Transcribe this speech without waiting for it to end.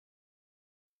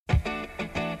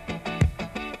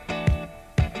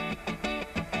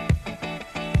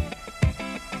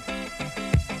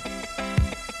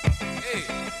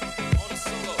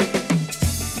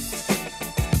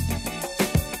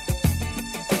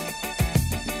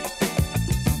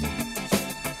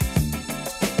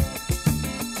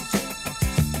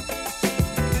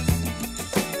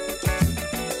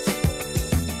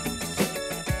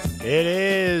It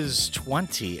is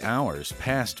 20 hours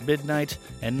past midnight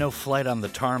and no flight on the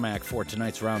tarmac for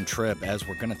tonight's round trip, as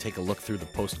we're going to take a look through the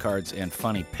postcards and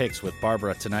funny pics with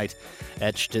Barbora tonight,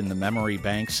 etched in the memory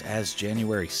banks as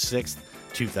January 6th,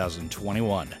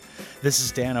 2021. This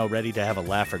is Dano, ready to have a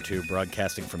laugh or two,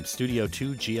 broadcasting from Studio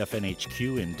 2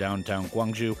 GFNHQ in downtown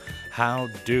Gwangju. How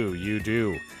do you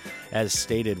do? As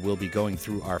stated, we'll be going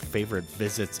through our favorite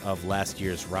visits of last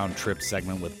year's round trip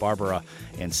segment with Barbora.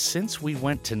 And since we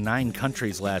went to 9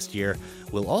 countries last year,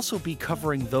 we'll also be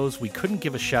covering those we couldn't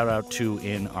give a shout out to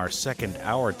in our second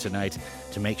hour tonight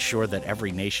to make sure that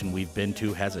every nation we've been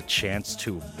to has a chance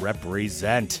to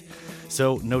represent.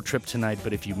 So no trip tonight,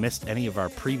 but if you missed any of our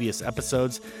previous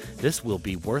episodes, this will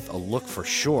be worth a look for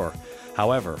sure.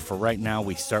 However, for right now,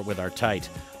 we start with our tight,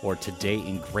 or Today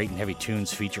in Great and Heavy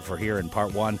Tunes feature for here in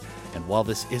part 1. And while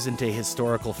this isn't a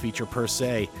historical feature per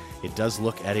se, it does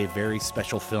look at a very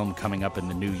special film coming up in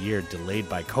the new year, delayed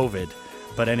by COVID.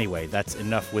 But anyway, that's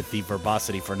enough with the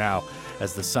verbosity for now.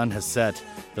 As the sun has set,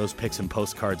 those pics and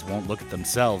postcards won't look at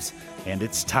themselves, and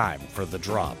it's time for the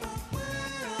drop.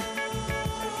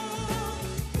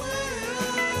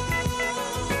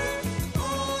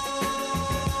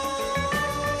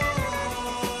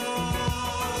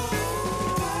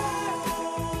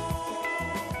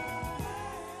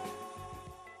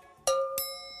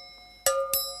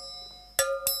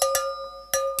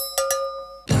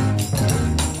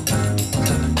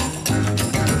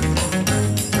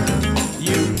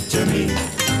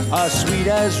 Are sweet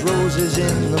as roses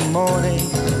in the morning,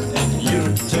 and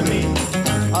you to me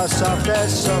are soft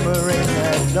as summer rain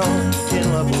at dawn.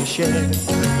 In love we share,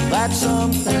 that's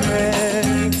something rare.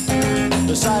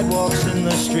 The sidewalks in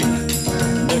the street,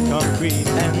 the concrete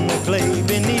and the clay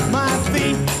beneath my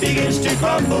feet begins to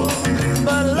crumble,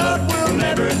 but love will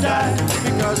never die,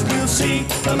 because we'll see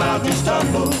the mountains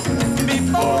tumble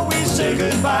before we say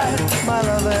goodbye. My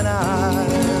love and I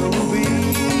will be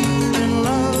in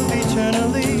love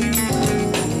eternally.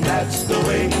 That's the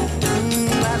way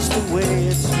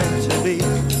it's meant to be.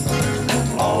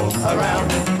 All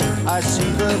around I see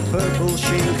the purple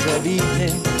shades of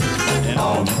evening, and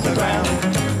on the ground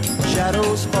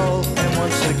shadows fall, and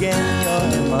once again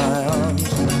you're in my arms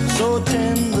so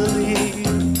tenderly.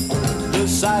 The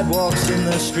sidewalks in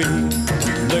the street,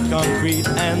 the concrete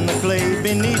and the clay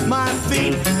beneath my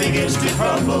feet begins to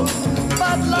crumble,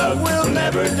 but love will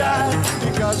never die,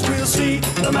 because we'll see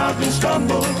the mountains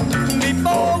tumble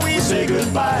before we say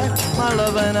goodbye. My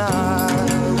love and I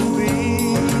will be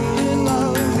in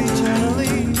love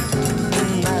eternally,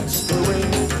 and that's the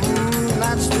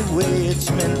way it's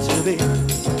meant to be.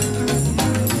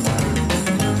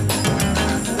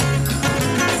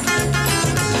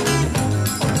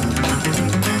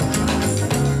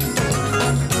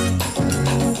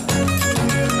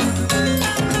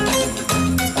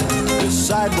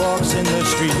 Sidewalks in the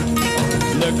street,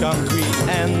 the concrete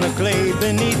and the clay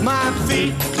beneath my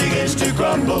feet begins to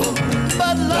crumble,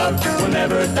 but love will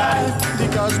never die,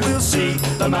 because we'll see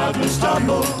the mountains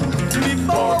tumble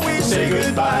before we say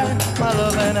goodbye. My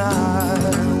love and I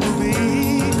will be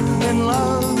in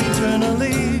love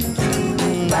eternally.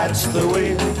 That's the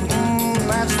way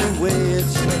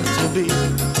it's meant to be.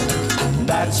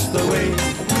 That's the way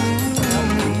it's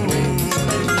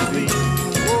meant to be.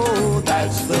 Oh,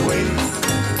 that's the way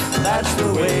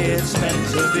it's meant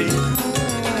to be.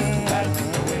 That's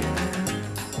the way.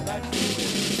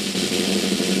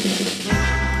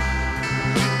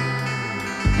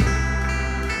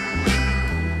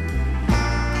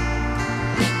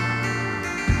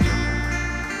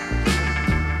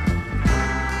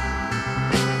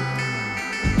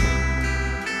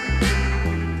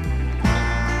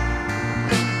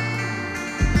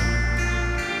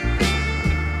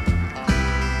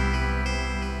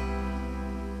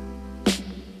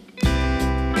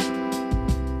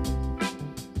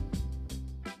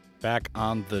 Back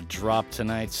on the drop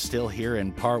tonight, still here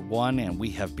in part 1, and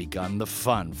we have begun the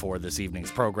fun for this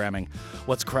evening's programming.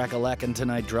 What's crack-a-lackin'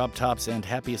 tonight, drop tops, and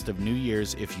happiest of New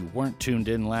Year's if you weren't tuned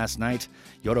in last night.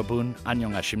 Yorobun,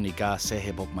 안녕하십니까,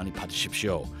 새해 복 많이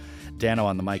받으십시오. Dano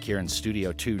on the mic here in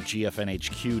Studio 2,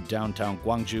 GFNHQ, downtown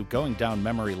Gwangju, going down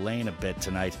memory lane a bit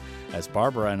tonight, as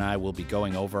Barbora and I will be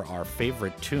going over our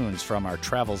favorite tunes from our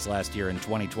travels last year in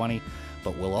 2020,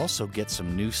 but we'll also get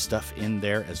some new stuff in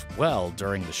there as well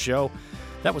during the show.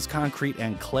 That was Concrete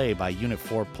and Clay by Unit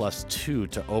 4+2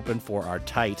 to open for our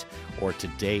tight, or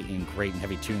Today in Great and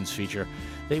Heavy Tunes feature.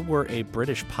 They were a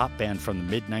British pop band from the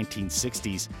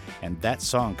mid-1960s, and that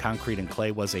song, Concrete and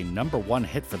Clay, was a #1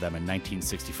 hit for them in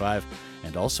 1965,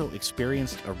 and also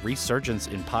experienced a resurgence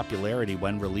in popularity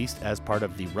when released as part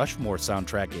of the Rushmore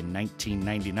soundtrack in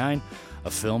 1999,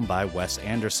 a film by Wes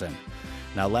Anderson.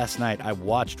 Now, last night I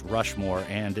watched Rushmore,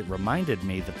 and it reminded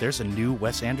me that there's a new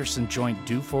Wes Anderson joint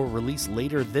due for release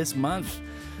later this month.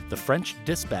 The French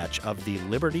Dispatch of the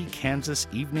Liberty, Kansas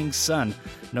Evening Sun,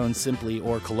 known simply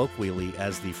or colloquially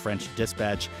as The French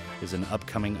Dispatch, is an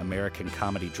upcoming American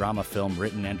comedy drama film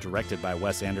written and directed by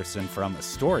Wes Anderson from a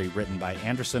story written by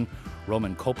Anderson,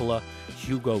 Roman Coppola,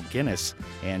 Hugo Guinness,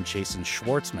 and Jason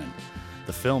Schwartzman.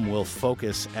 The film will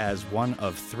focus as one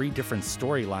of 3 different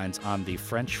storylines on the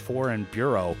French Foreign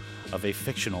Bureau of a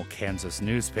fictional Kansas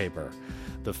newspaper.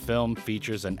 The film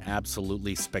features an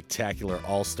absolutely spectacular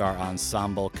all-star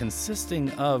ensemble consisting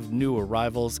of new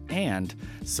arrivals and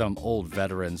some old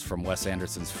veterans from Wes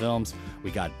Anderson's films.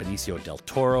 We got Benicio del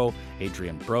Toro,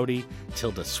 Adrian Brody,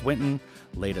 Tilda Swinton,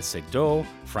 Leda Seydoux,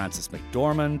 Frances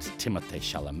McDormand, Timothée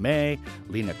Chalamet,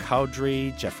 Lena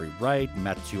Cowdery, Jeffrey Wright,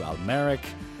 Matthew Almeric,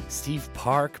 Steve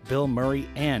Park, Bill Murray,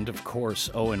 and, of course,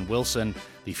 Owen Wilson.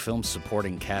 The film's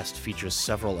supporting cast features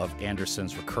several of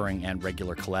Anderson's recurring and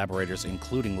regular collaborators,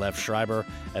 including Lev Schreiber,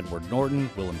 Edward Norton,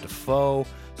 Willem Dafoe,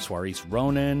 Saoirse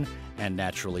Ronan, and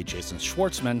naturally Jason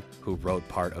Schwartzman, who wrote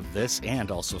part of this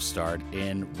and also starred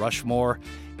in Rushmore.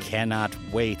 Cannot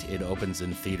wait. It opens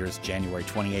in theaters January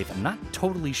 28th. I'm not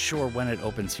totally sure when it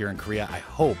opens here in Korea. I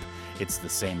hope it's the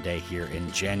same day here in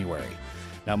January.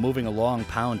 Now, moving along,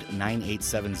 pound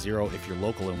 9870 if you're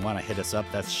local and want to hit us up.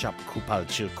 That's Shop Kupal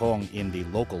Chilkong in the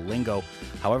local lingo.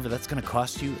 However, that's going to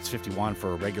cost you. It's 50 won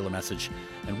for a regular message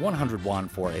and 100 won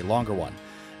for a longer one.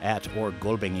 At or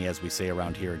Golbengi, as we say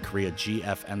around here in Korea,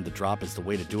 GFN The Drop is the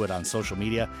way to do it on social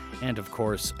media. And of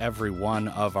course, every one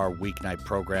of our weeknight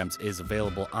programs is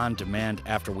available on demand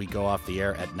after we go off the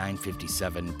air at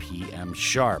 9:57 p.m.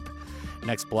 sharp.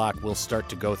 Next block, we'll start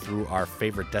to go through our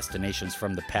favorite destinations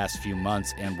from the past few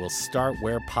months, and we'll start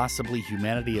where possibly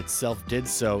humanity itself did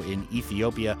so in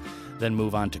Ethiopia, then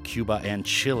move on to Cuba and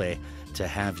Chile to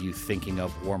have you thinking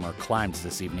of warmer climes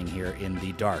this evening here in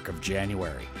the dark of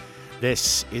January.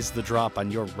 This is The Drop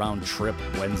on your round trip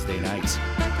Wednesday night.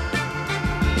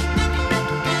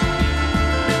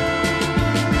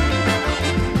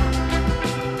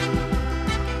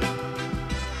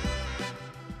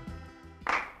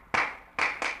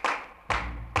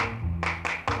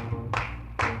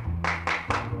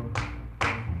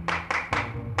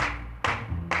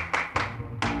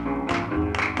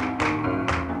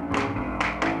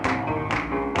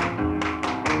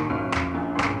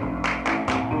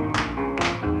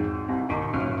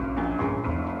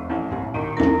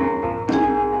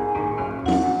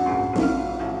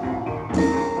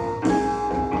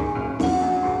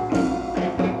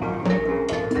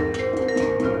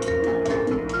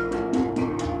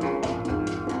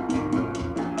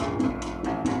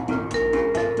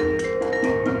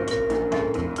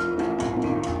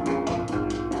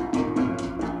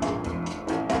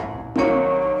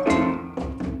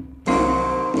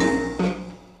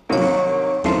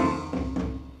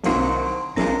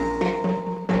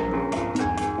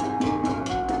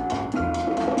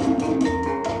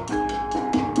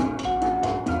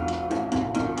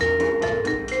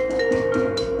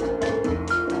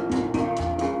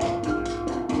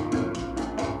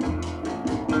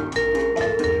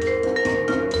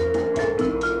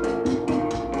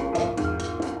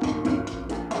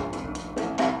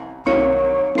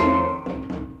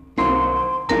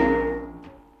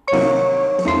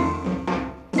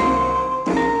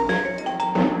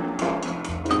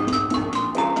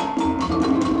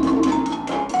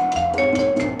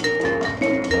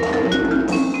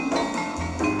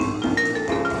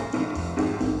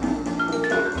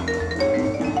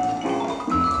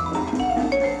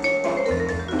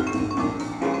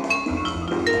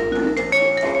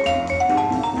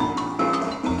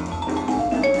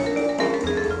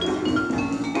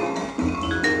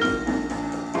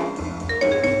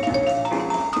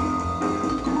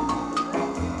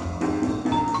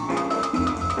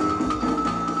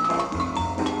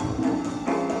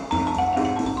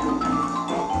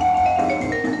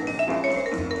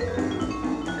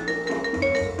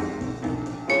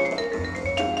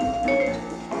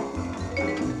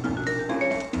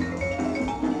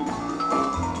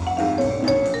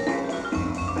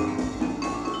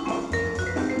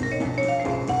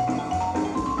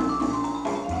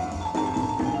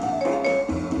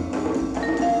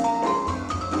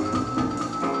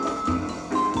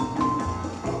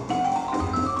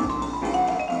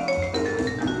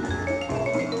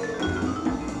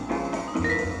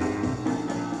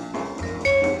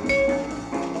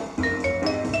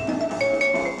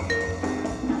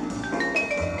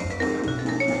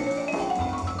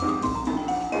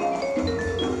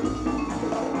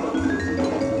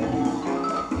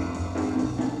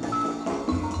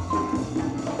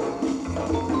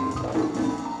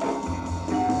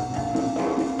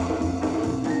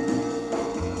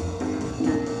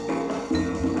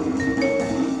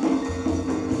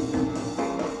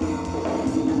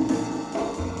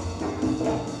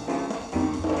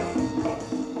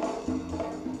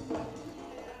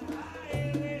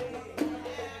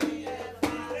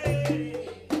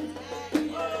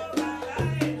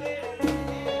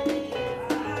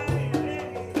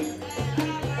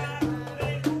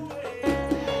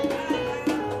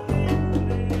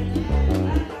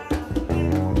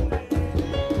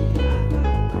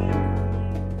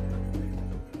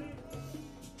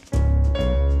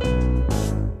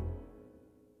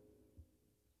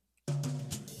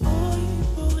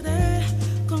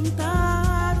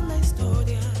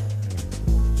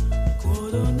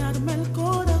 llenarme el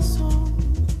corazón,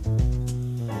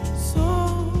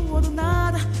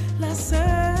 sobornar las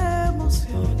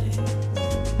emociones,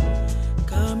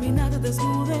 caminar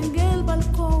desnuda en el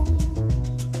balcón.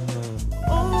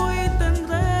 Hoy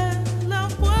tendré la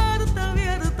puerta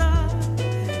abierta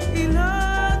y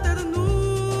la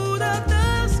ternura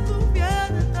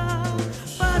descubierta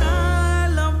para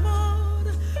el amor,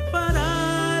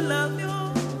 para el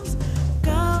adiós.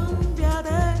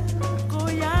 Cambiaré el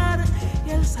collar y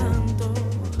el santo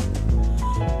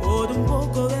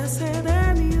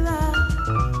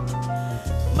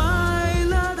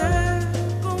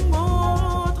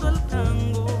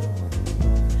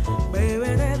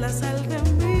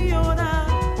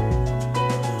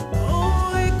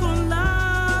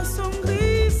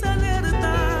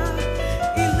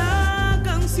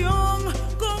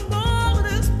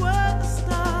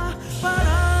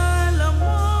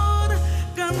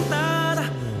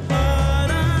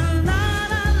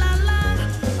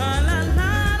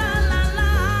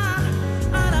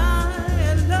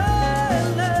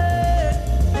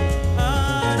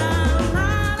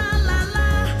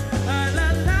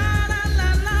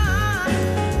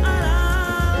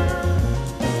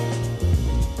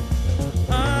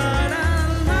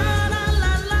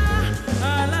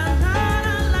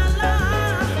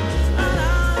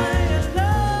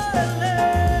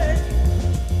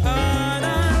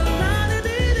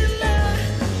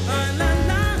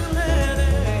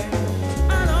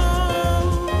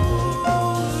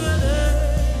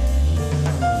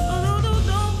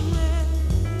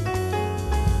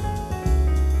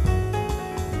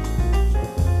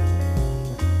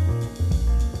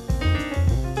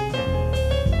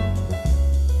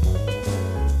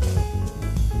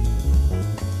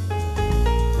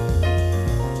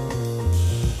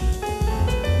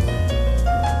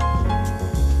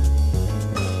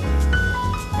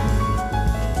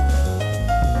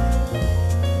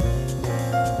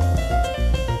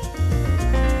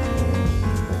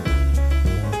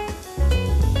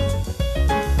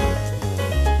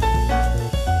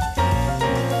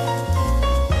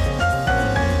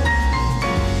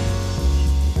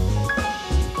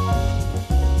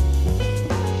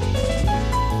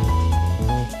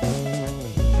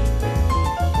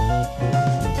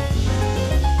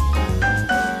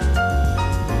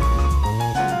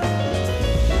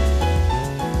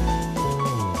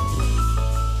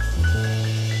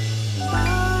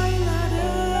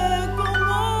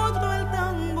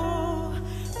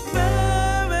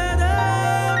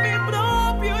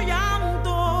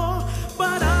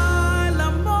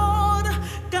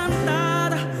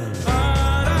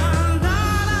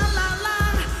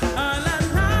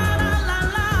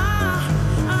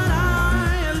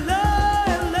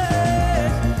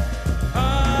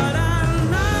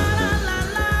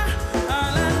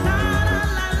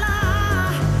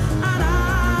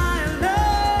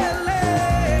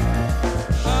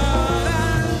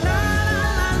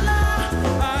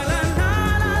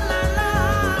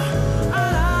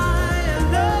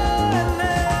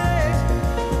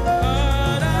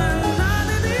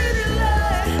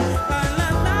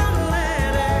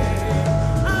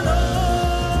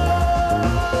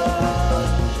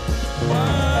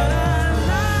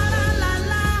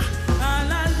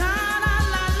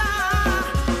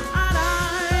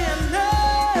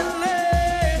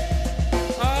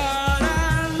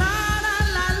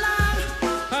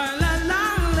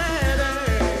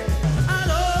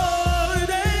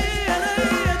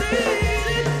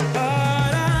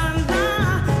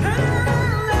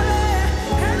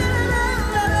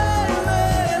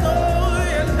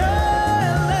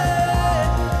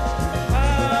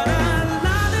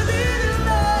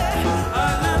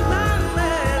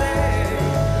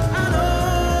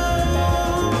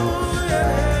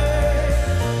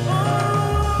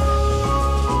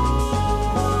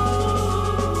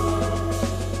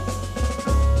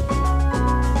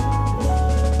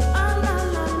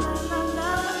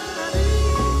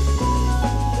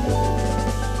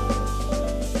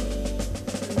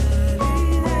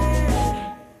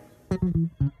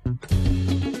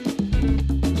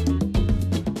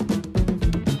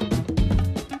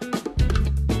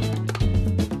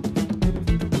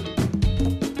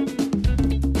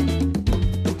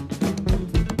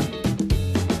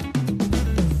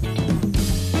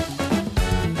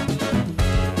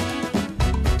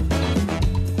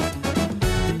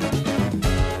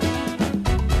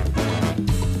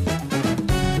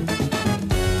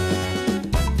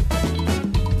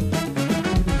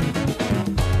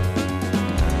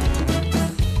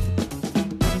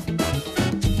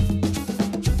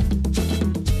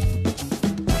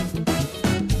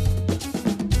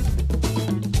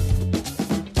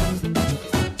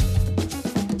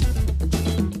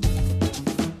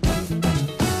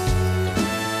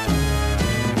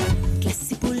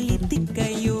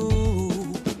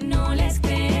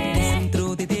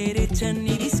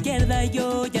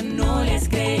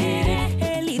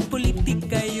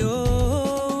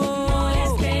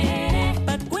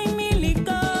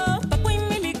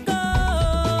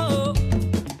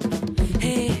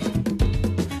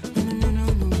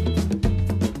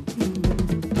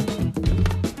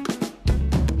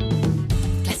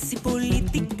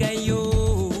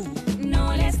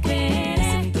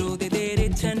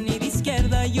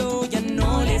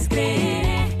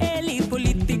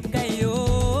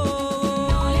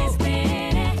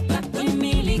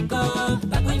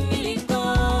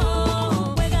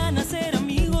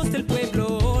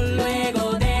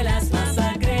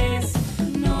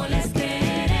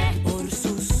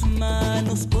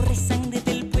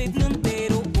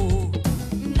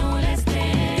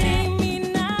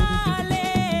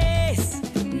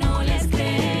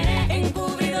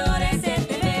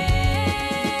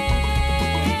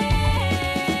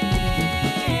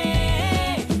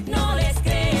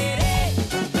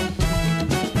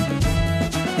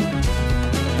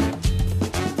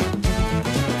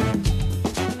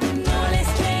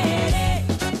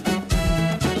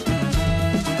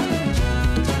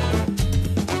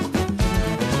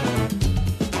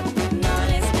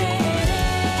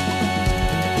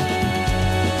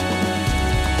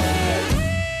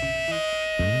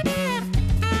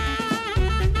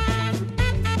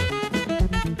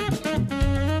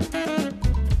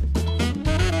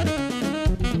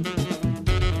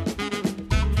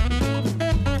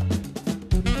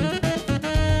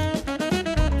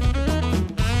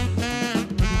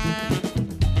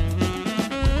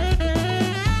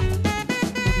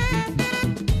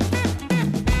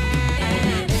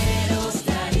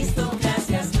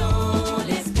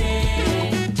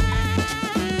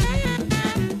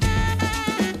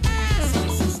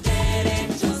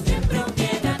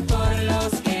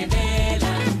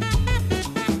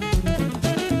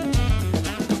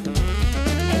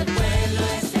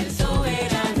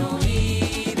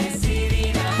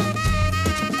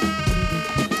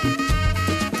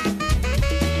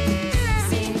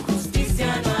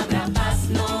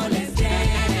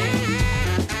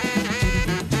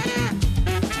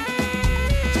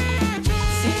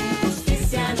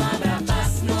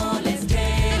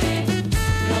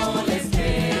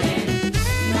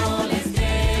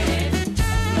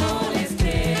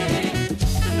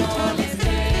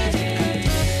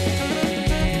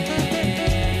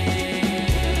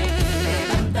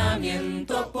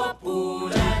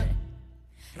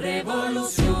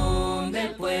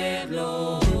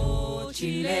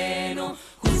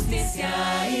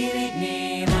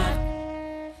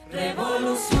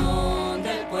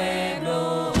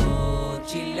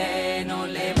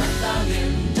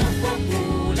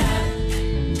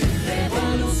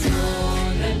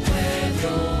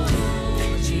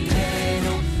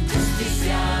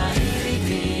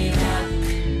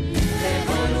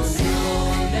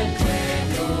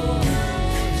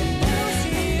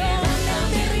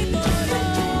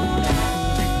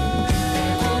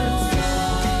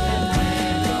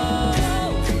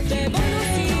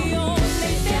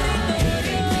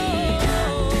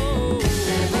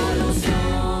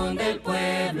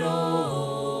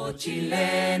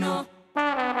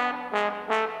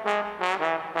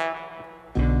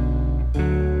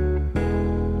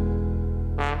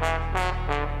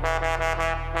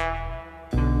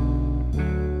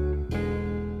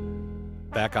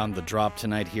Back on the drop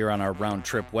tonight here on our Round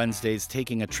Trip Wednesdays,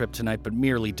 taking a trip tonight, but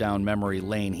merely down memory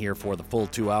lane here for the full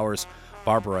 2 hours.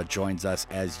 Barbora joins us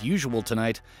as usual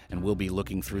tonight, and we'll be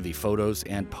looking through the photos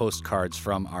and postcards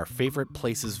from our favorite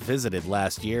places visited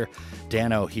last year.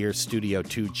 Dano here, Studio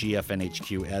 2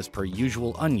 GFNHQ, as per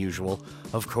usual, unusual,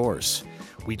 of course.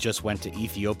 We just went to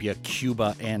Ethiopia,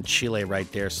 Cuba, and Chile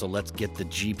right there, so let's get the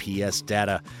GPS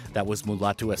data. That was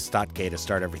Mulatu Astatke to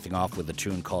start everything off with a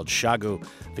tune called Shagu,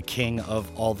 the king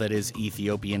of all that is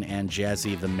Ethiopian and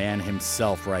jazzy, the man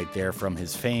himself right there from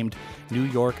his famed New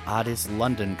York Oddest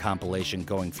London compilation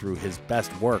going through his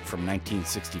best work from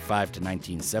 1965 to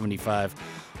 1975.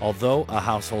 Although a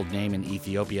household name in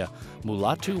Ethiopia,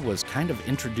 Mulatu was kind of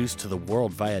introduced to the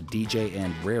world via DJ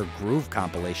and rare groove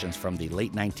compilations from the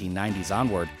late 1990s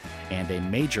onward, and a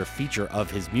major feature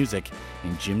of his music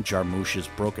in Jim Jarmusch's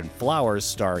Broken Flowers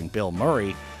starring Bill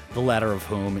Murray, the latter of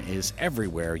whom is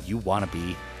Everywhere You Wanna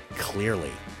Be,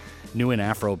 clearly. Newen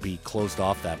Afrobeat closed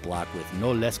off that block with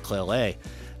No Les Creere.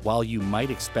 While you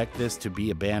might expect this to be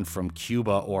a band from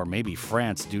Cuba or maybe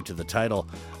France due to the title,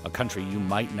 a country you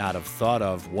might not have thought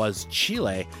of was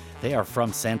Chile. They are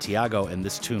from Santiago, and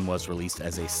this tune was released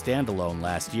as a standalone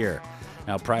last year.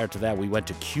 Now, prior to that, we went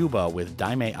to Cuba with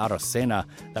Dayme Arocena.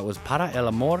 That was Para el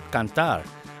Amor, Cantar,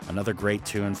 another great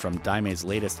tune from Dayme's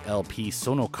latest LP,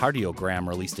 Sonocardiogram,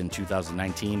 released in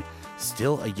 2019.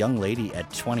 Still a young lady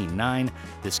at 29,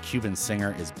 this Cuban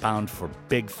singer is bound for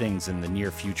big things in the near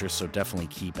future, so definitely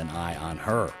keep an eye on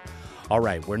her. All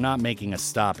right, we're not making a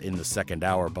stop in the second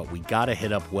hour, but we gotta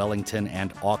hit up Wellington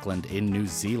and Auckland in New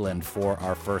Zealand for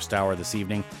our first hour this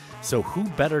evening. So who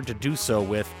better to do so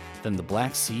with than the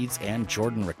Black Seeds and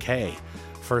Jordan Rakei?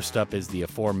 First up is the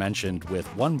aforementioned with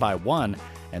One by One,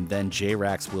 and then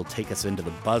J-Rax will take us into the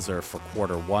buzzer for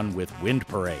quarter one with Wind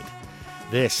Parade.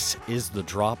 This is The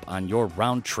Drop on your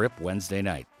Round Trip Wednesday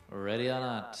night. Ready or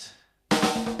not?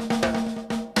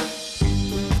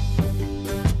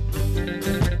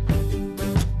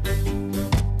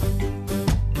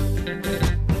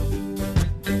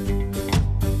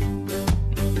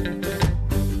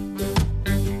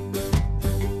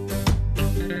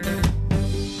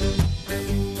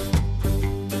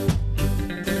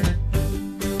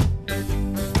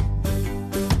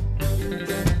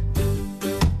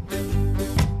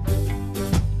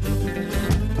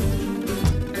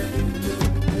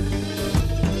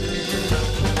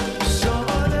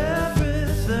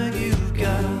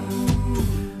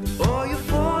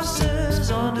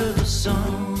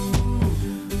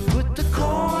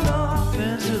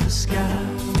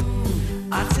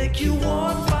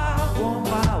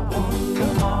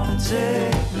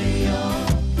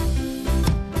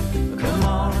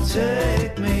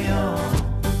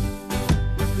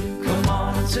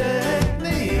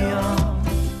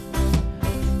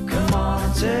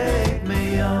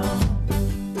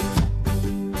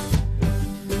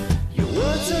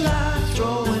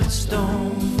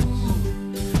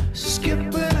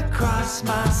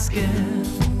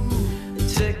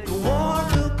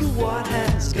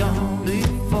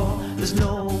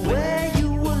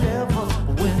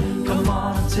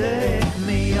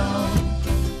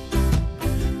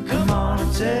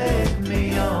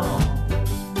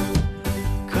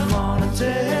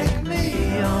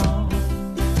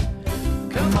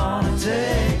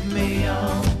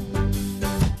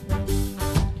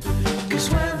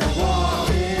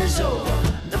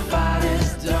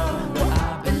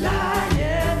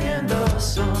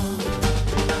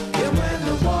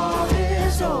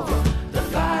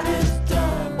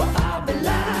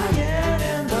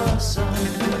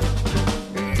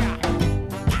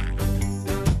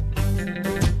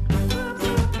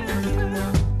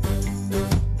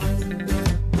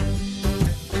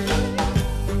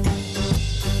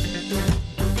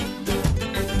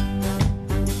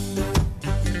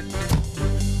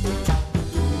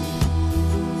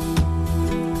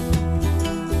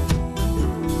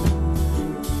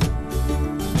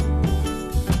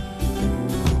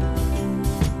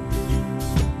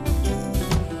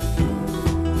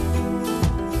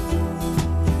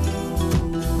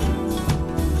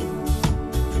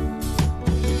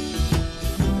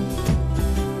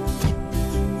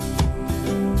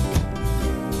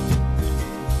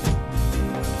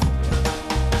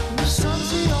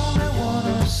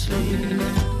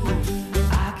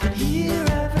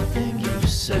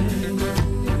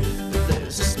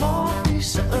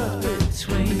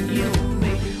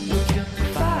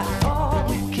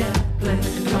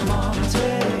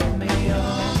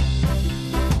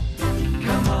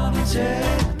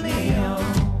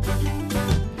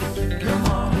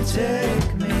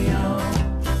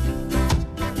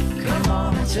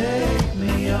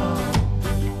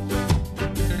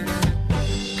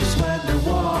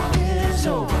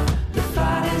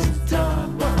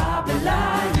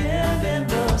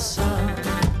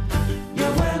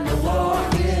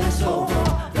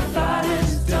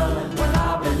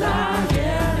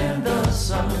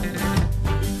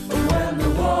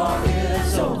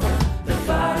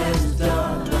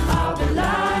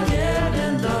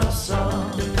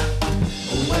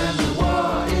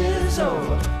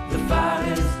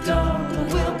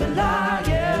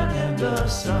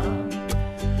 sun.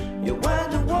 Yeah, when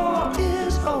the war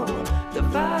is over, the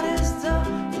fight is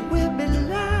done, we'll be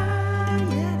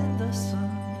lying in the sun.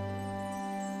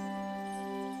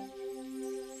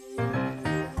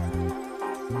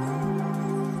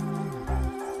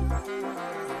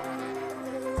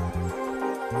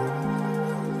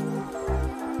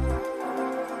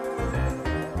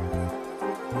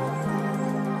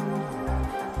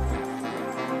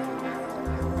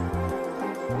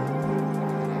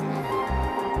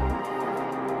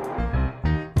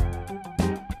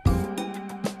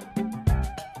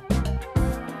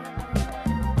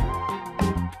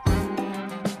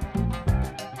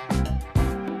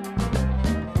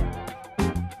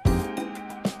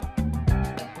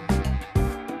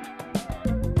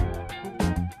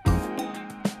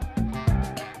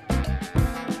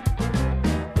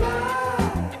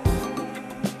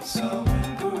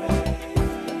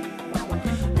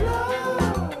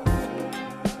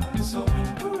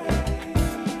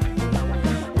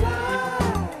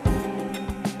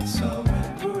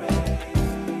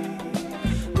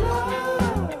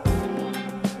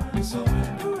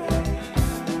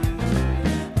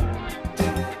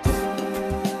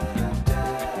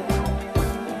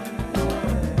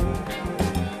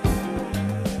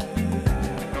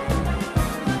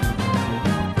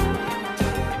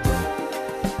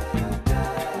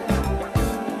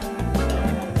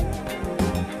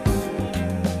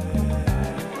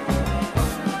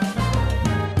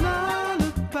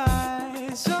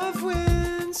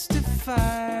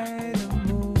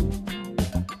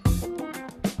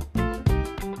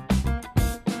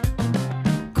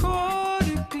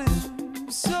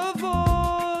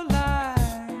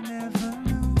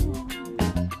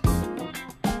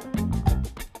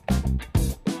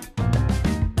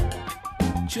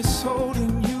 Just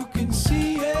holding, you can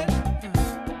see it.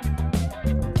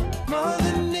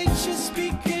 Mother Nature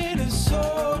speaking a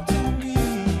soul to me.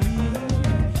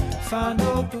 Find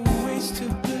all the ways to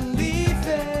believe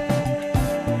it.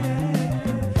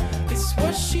 It's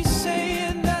what she's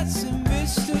saying, that's a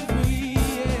mystery.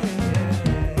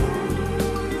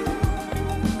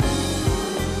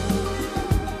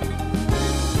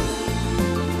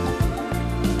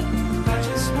 I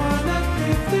just wanna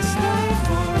live this life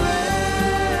forever.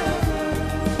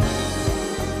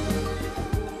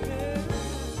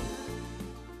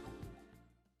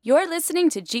 You're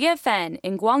listening to GFN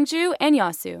in Gwangju and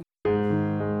Yasu.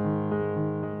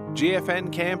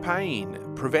 GFN campaign,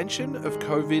 Prevention of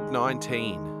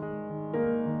COVID-19.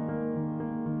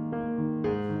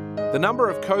 The number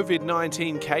of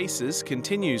COVID-19 cases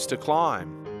continues to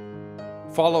climb.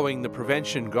 Following the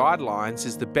prevention guidelines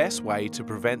is the best way to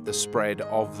prevent the spread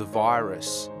of the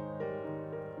virus.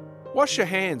 Wash your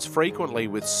hands frequently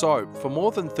with soap for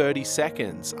more than 30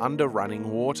 seconds under running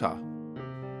water.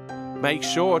 Make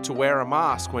sure to wear a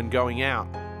mask when going out.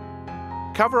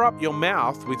 Cover up your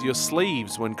mouth with your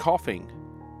sleeves when coughing.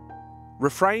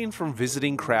 Refrain from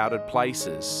visiting crowded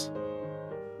places.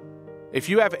 If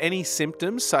you have any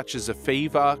symptoms such as a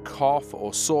fever, cough,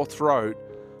 or sore throat,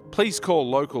 please call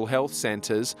local health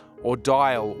centres or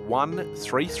dial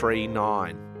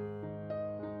 1339.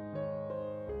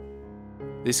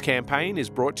 This campaign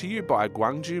is brought to you by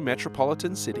Gwangju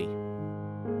Metropolitan City.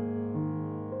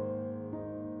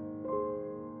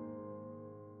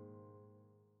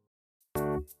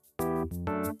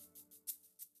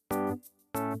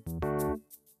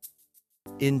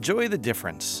 Enjoy the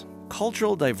difference.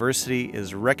 Cultural diversity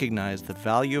is recognizing the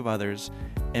value of others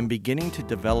and beginning to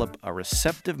develop a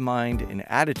receptive mind and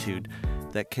attitude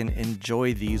that can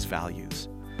enjoy these values.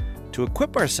 To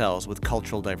equip ourselves with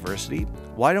cultural diversity,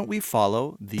 why don't we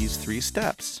follow these 3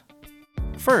 steps?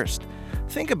 First,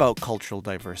 think about cultural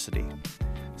diversity.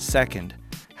 Second,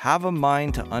 have a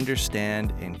mind to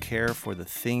understand and care for the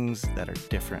things that are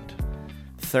different.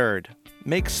 Third,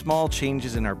 make small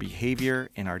changes in our behavior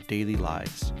in our daily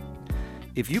lives.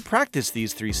 If you practice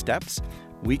these 3 steps,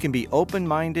 we can be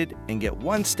open-minded and get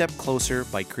one step closer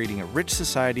by creating a rich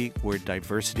society where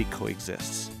diversity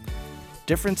coexists.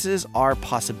 Differences are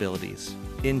possibilities.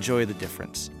 Enjoy the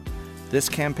difference. This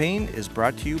campaign is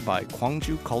brought to you by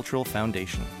Gwangju Cultural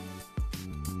Foundation.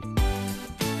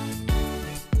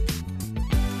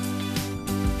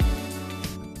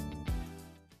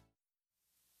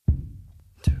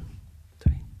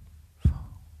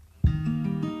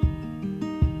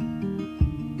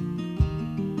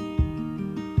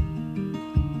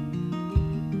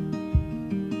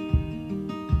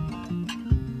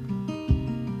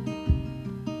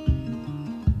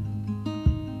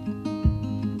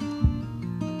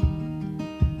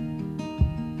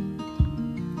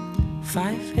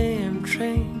 Five AM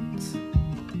trains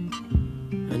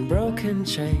and broken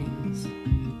chains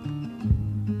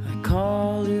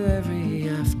call you every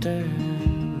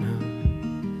afternoon.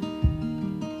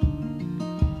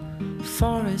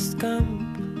 Forrest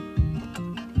Gump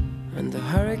and the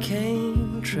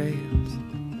hurricane trails,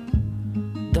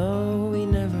 though we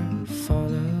never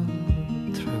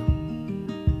followed through.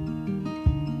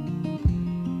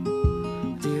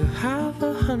 Do you have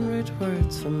 100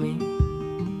 words for me?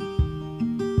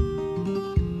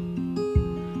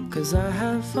 'Cause I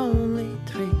have only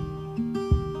 3.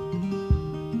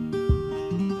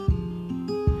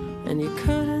 And you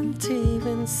couldn't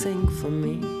even sing for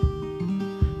me.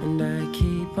 And I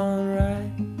keep on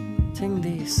writing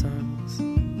these songs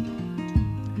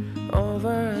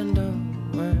over and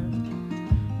over,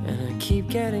 and I keep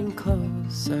getting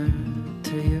closer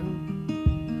to you.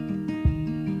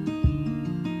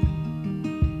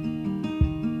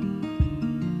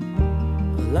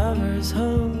 A lover's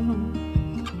home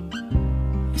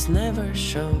is never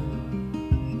shown,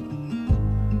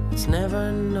 it's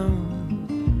never known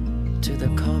to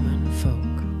the common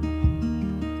folk.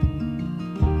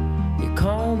 You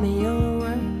call me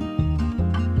over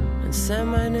and say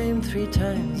my name 3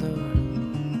 times over,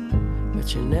 but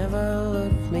you never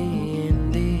look me in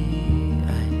the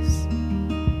eyes.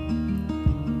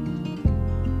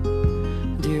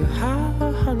 Do you have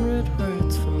 100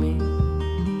 words for me?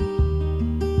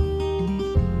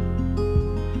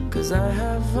 'Cause I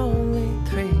have only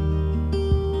 3.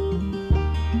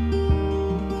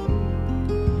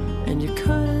 And you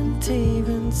couldn't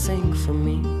even sing for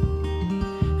me.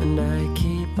 And I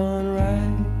keep on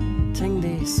writing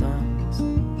these songs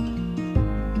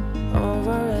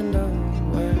over and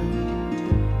over,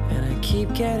 and I keep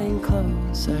getting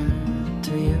closer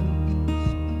to you.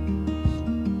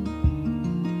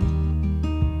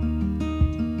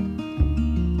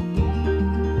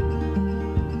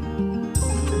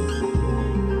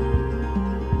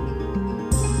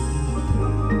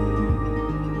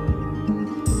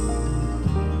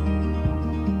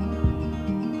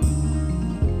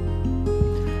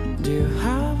 Do you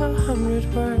have 100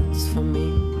 words for me?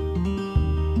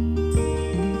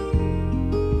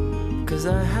 'Cause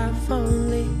I have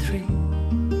only 3.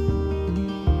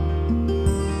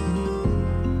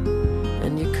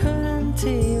 And you couldn't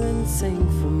even sing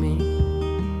for me.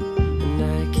 And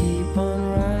I keep on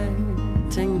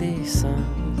writing these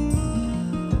songs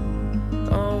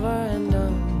over and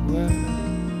over,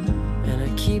 and I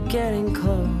keep getting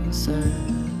closer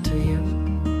to you.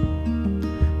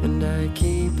 And I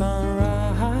keep on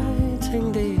writing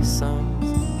these songs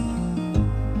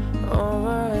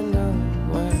over and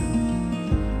over,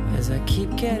 as I keep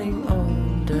getting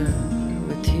older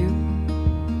with you.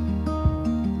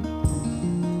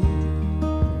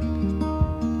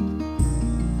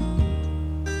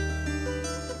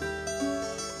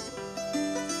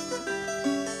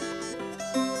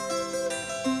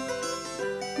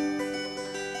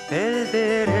 El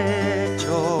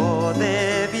derecho de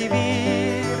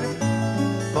vivir,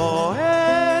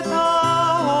 poeta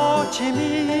Ho Chi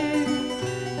Minh,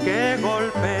 que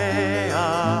golpea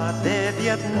de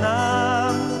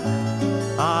Vietnam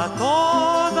a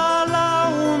toda la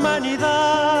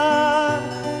humanidad.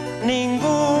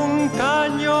 Ningún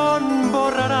cañón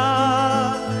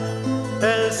borrará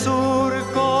el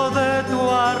surco de tu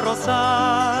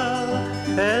arrozal.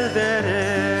 El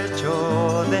derecho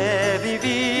de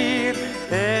vivir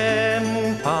en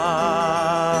paz.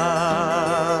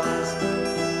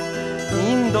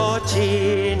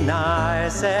 Indochina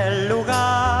es el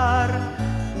lugar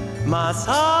más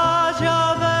allá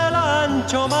del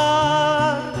ancho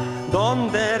mar,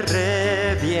 donde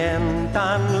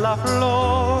revientan la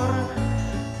flor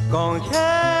con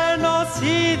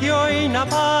genocidio y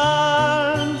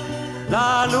napalm.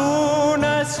 La luna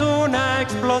es una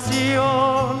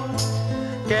explosión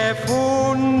que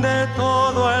funde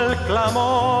todo el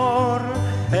clamor,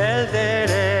 el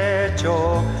derecho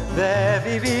de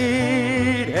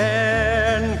vivir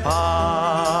en paz.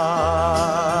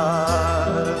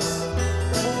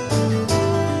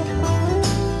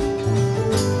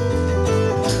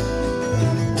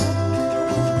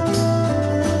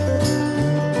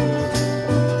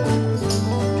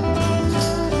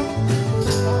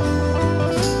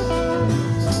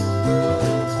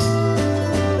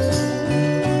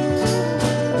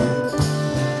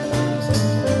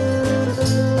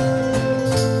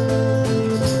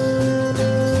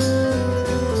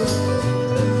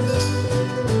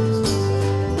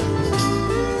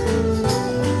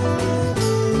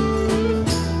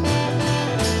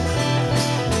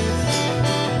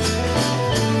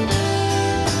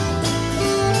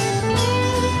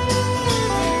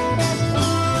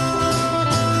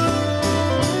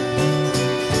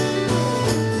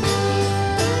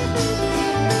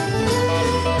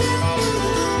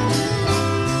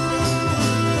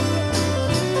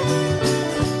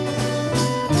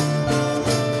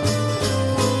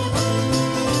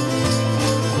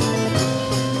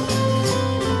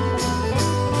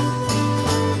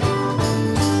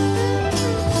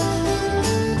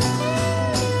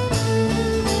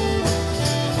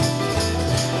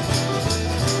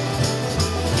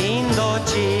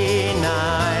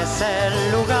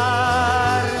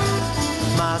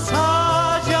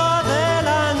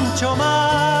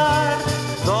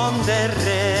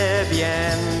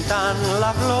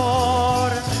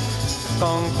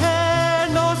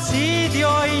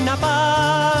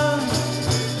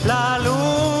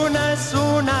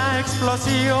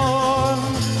 explosión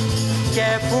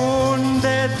que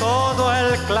funde todo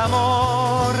el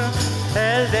clamor,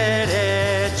 el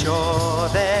derecho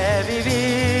de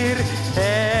vivir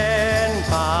en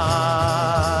paz.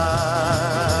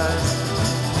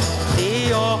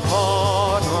 Y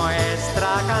ojo,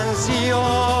 nuestra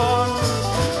canción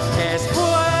es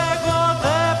fuego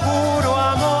de puro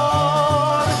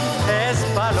amor, es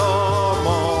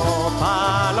palomo,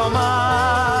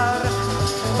 palomar,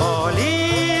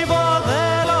 olivo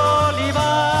del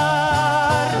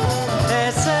olivar,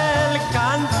 es el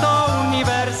canto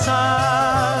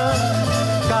universal,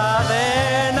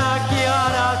 cadena que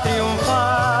hará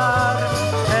triunfar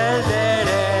el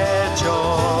derecho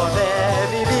de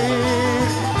vivir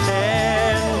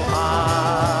en paz.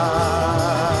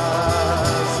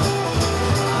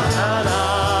 La, la,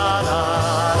 la,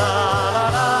 la,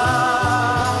 la, la,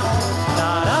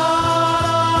 la, la,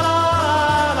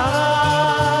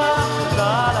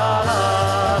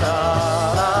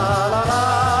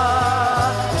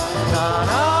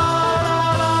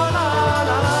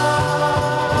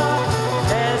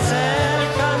 es el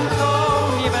canto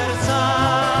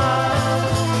universal,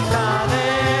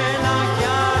 cadena que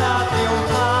hará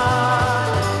triunfar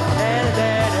el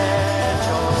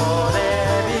derecho de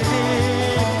vivir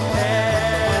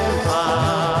en paz.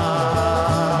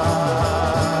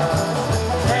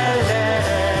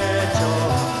 El derecho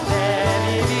de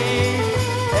vivir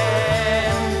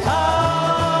en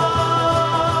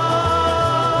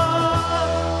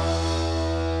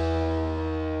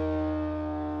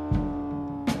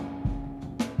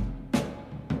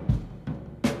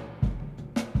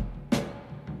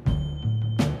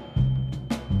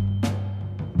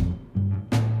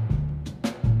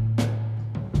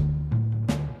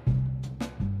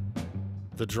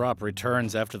The drop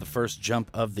returns after the first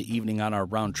jump of the evening on our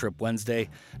round trip Wednesday,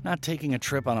 not taking a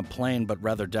trip on a plane but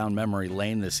rather down memory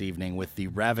lane this evening with the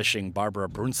ravishing Barbora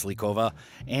Brunclíková.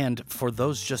 And for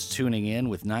those just tuning in,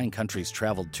 with 9 countries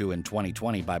traveled to in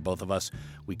 2020 by both of us,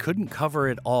 we couldn't cover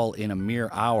it all in a mere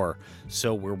hour,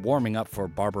 so we're warming up for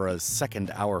Barbora's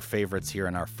second hour favorites here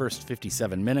in our first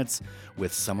 57 minutes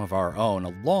with some of our own,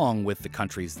 along with the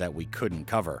countries that we couldn't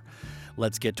cover.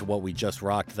 Let's get to what we just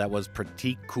rocked. That was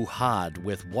Prateek Kuhad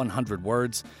with 100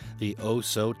 Words. The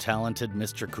oh-so-talented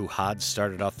Mr. Kuhad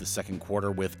started off the second quarter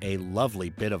with a lovely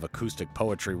bit of acoustic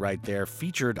poetry right there,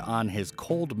 featured on his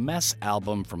Cold Mess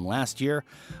album from last year.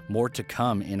 More to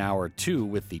come in hour 2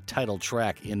 with the title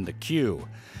track in the queue.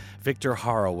 Victor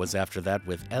Jara was after that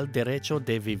with El Derecho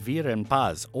de Vivir en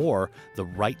Paz, or The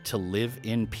Right to Live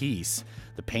in Peace.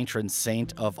 The patron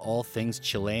saint of all things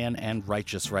Chilean and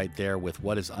righteous right there with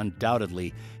what is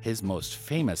undoubtedly his most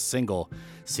famous single.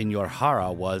 Señor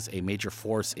Jara was a major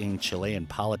force in Chilean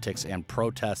politics and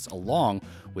protests, along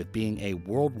with being a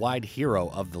worldwide hero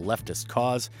of the leftist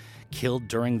cause, killed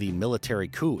during the military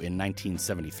coup in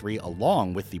 1973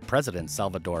 along with the president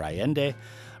Salvador Allende.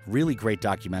 Really great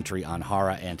documentary on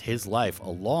Jara and his life,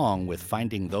 along with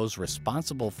finding those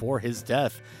responsible for his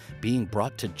death being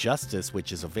brought to justice,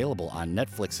 which is available on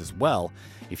Netflix as well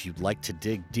if you'd like to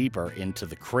dig deeper into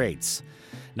the crates.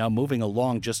 Now, moving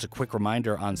along, just a quick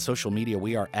reminder, on social media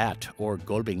we are at or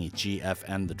Golbingi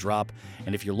GFN The Drop,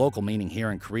 and if you're local, meaning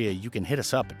here in Korea, you can hit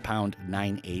us up at pound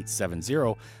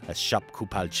 9870, that's Shop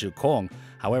Kupal Chilkong.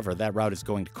 However, that route is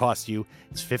going to cost you.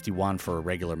 It's 50 won for a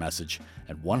regular message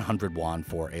and 100 won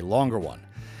for a longer one.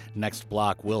 Next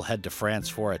block, we'll head to France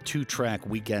for a 2-track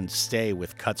weekend stay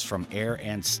with cuts from Air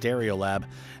and Stereolab,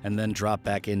 and then drop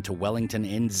back into Wellington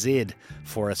in Zid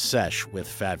for a sesh with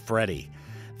Fat Freddy.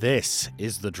 This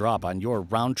is The Drop on your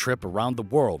round trip around the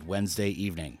world Wednesday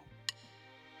evening.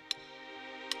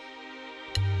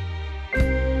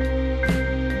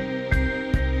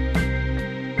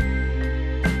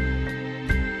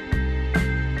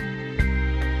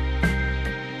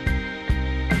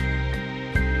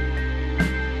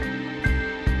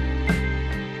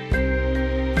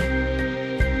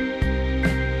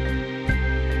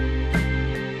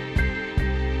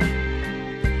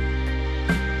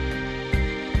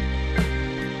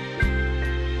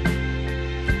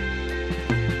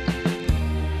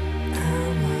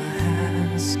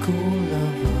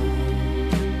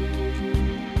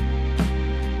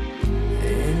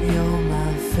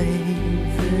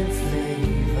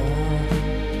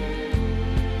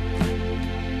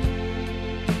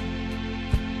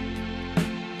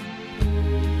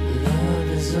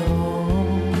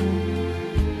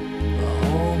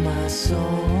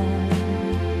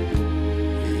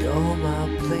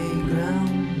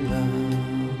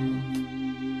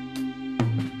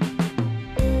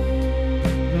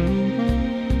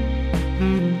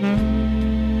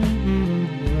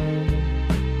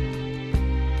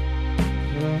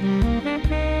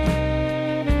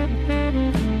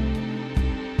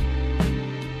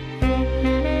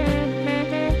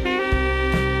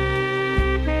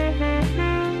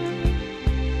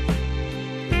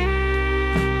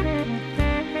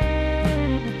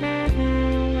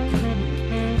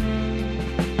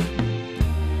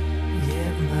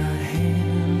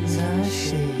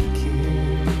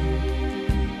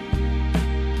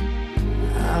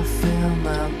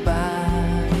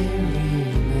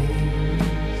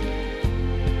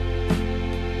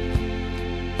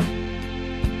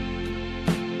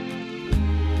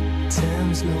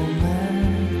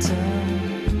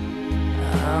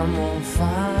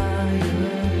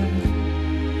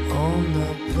 on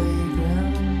the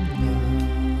playground now.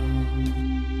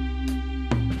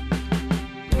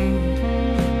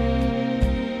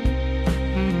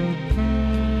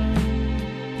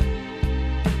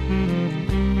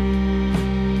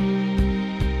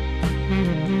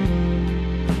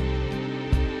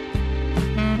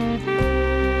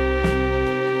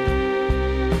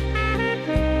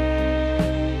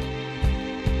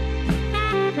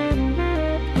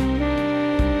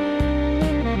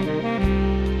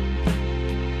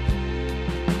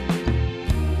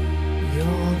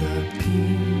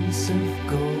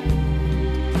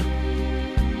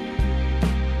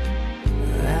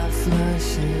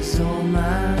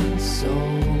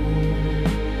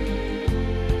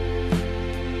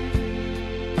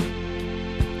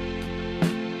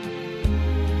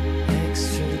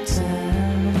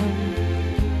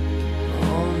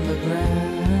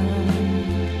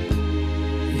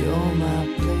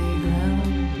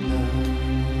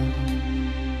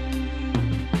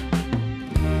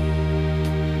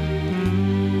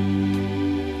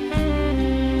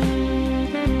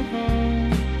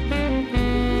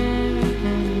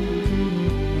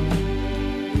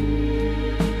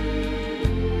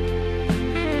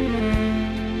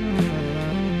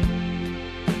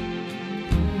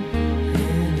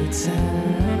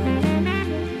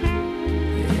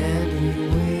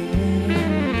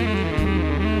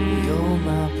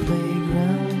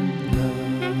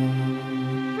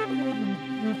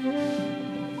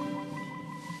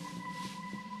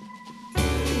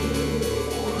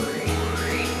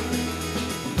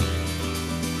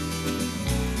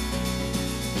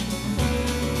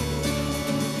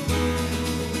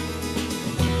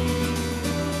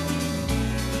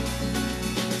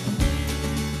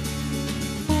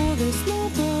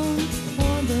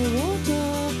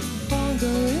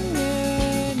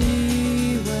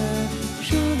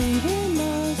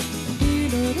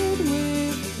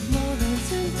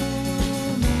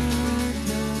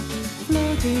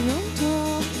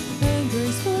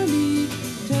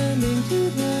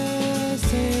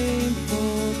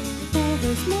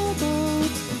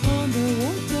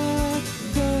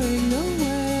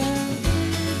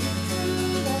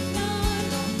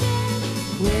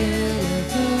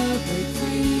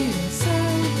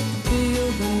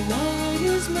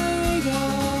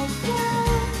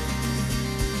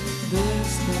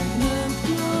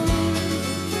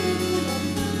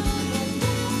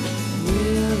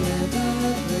 We'll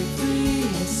never break free.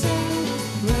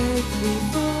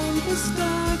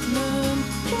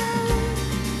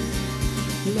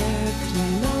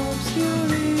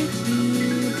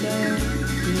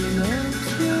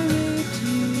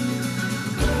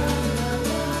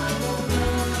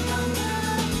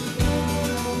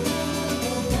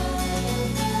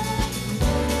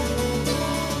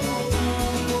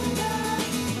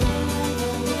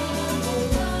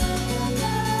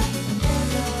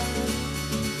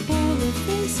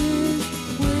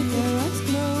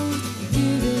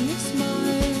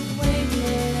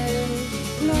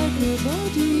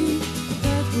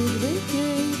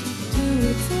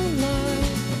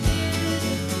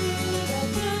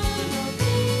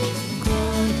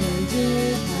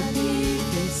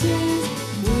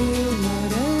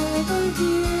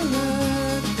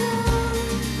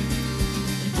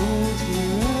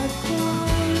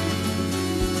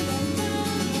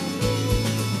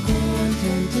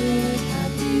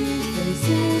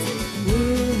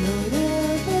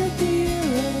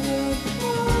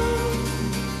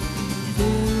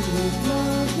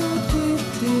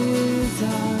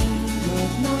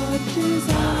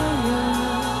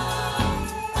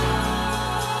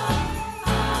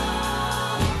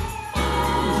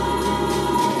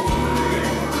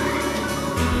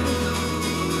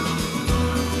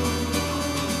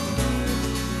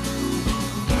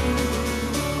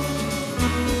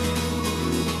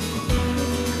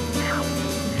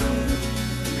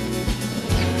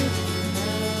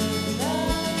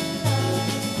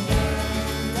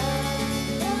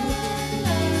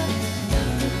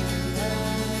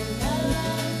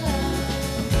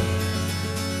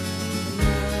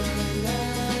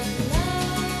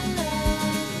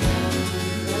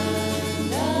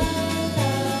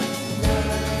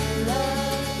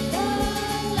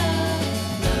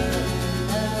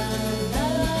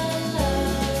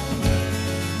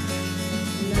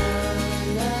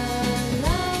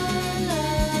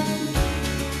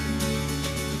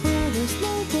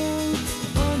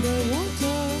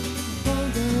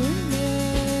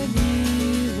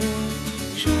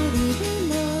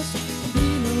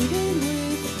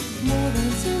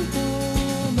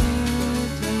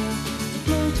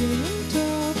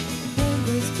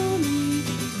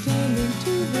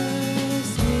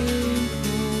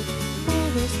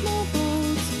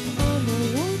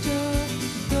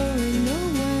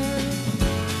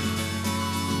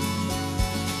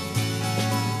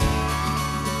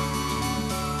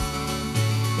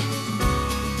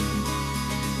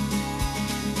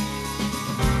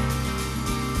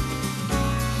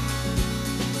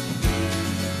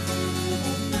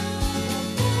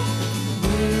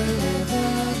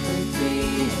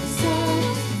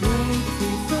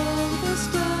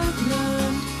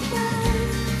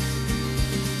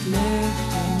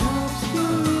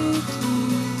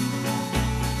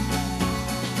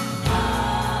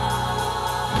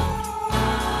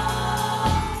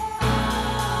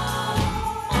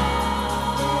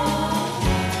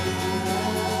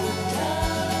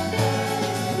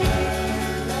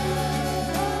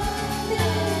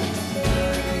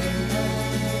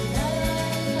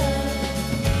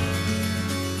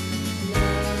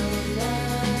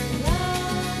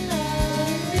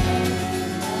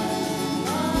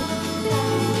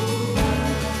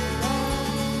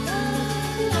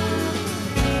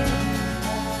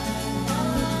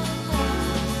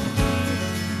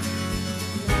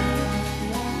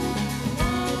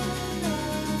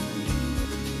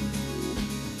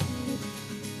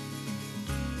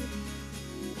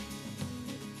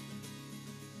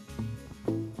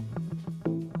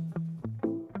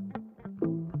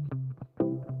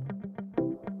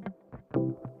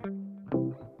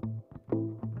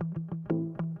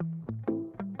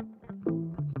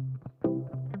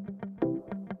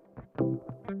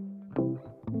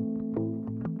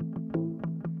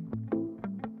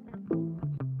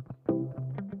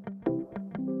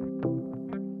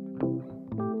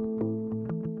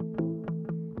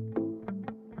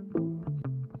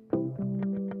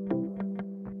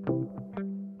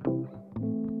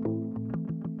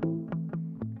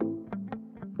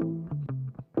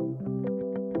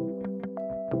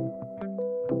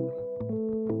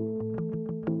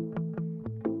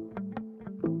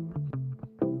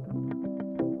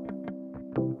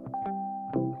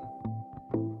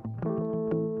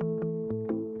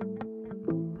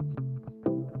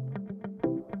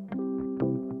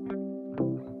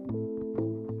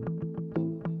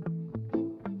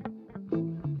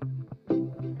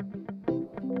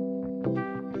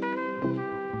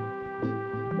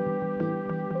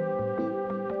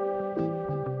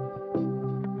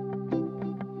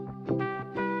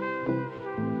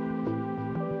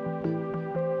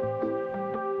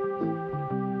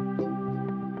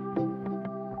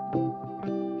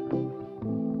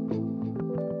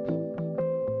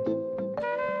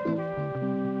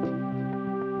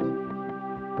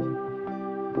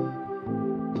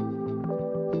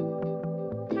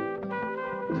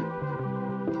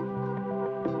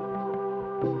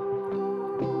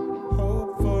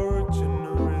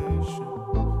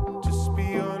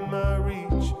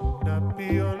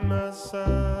 my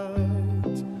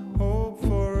side. Hope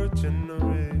for a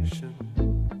generation.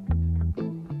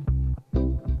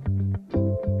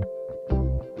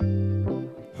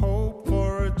 Hope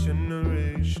for a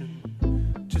generation.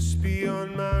 Just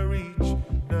beyond my reach,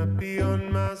 not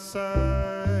beyond my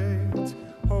sight.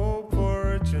 Hope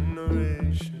for a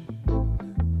generation.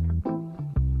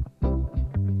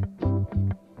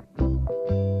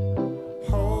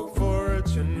 Hope for a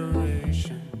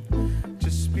generation.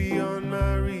 Just beyond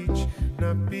my reach,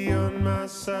 not beyond my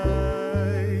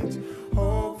sight.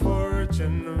 Hope for a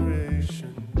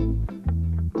generation.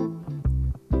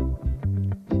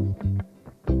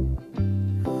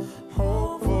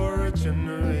 Hope for a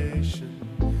generation.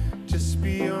 Just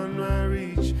beyond my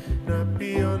reach, not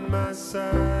beyond my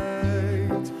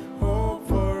sight. Hope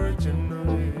for a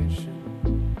generation.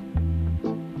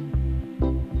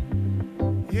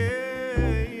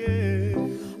 Yeah, yeah.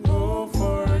 Hope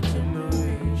for a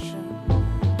generation.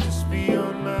 Just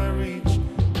beyond my reach,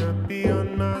 not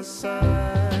beyond my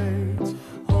sight.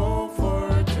 Hope for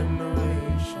a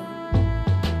generation.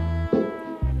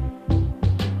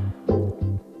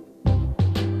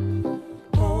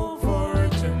 Hope for a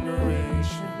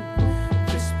generation.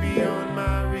 Just beyond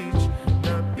my reach,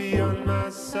 not beyond my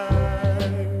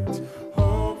sight.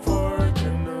 Hope for a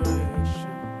generation.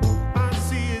 I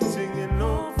see it singing.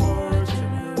 Hope for a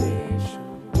generation.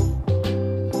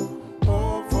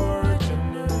 Hope for a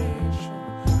generation.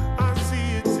 I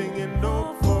see it singing.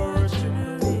 Hope for a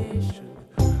generation.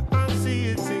 I see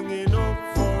it singing.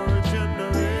 Hope for a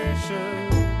generation.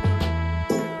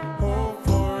 Hope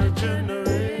for a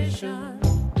generation.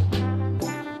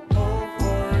 Hope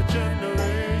for a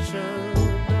generation.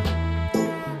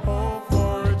 Hope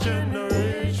for a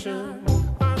generation.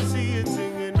 I see it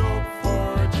singing. Hope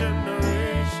for a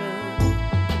generation.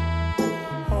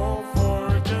 Hope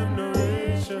for a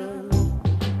generation.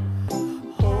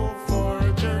 Hope for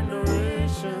a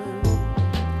generation.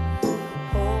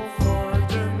 Hope for a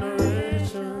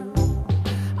generation.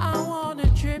 I wanna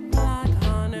drip like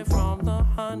honey from the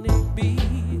honeybee.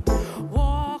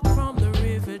 Walk from the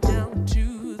river down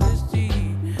to the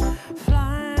sea.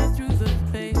 Fly through the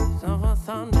space of a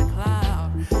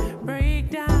thundercloud. Break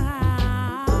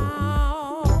down,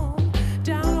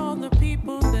 down on the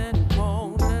people that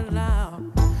won't allow.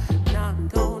 Not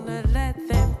gonna let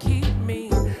them keep me.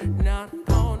 Not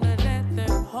gonna let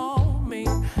them hold me.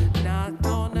 Not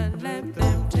gonna let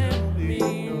them tell me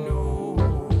no.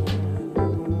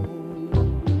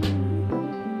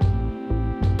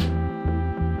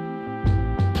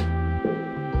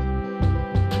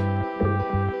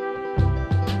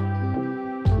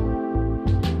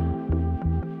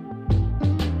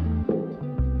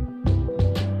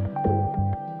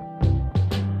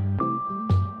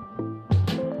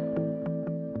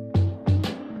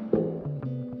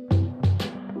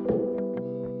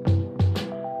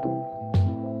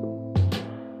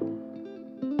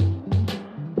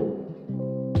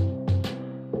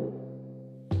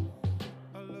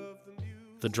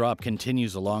 The drop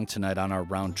continues along tonight on our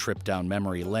round trip down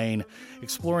memory lane,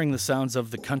 exploring the sounds of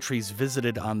the countries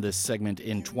visited on this segment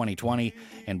in 2020,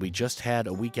 and we just had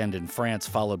a weekend in France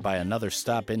followed by another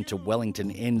stop into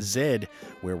Wellington NZ,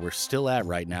 where we're still at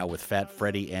right now with Fat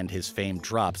Freddy and his famed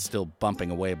drop still bumping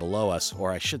away below us,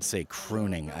 or I should say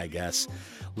crooning, I guess.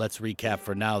 Let's recap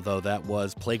for now, though. That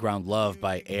was Playground Love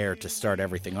by Air to start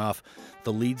everything off,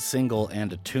 the lead single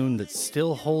and a tune that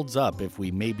still holds up if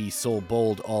we may be so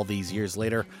bold all these years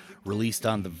later, released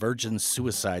on the Virgin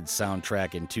Suicide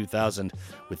soundtrack in 2000,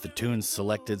 with the tunes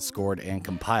selected, scored, and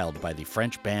compiled by the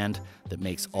French band that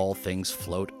makes all things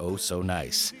float oh so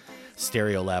nice.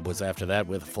 Stereolab was after that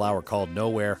with a flower called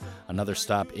Nowhere, another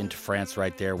stop into France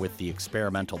right there with the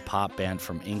experimental pop band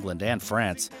from England and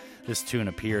France. This tune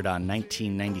appeared on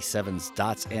 1997's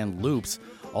Dots and Loops,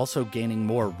 also gaining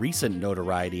more recent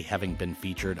notoriety, having been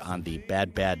featured on the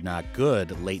Bad Bad Not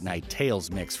Good Late Night Tales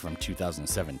mix from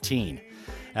 2017.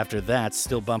 After that,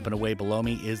 still bumping away below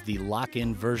me, is the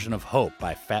lock-in version of Hope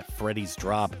by Fat Freddy's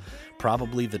Drop,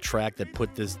 probably the track that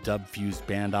put this dub-fused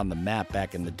band on the map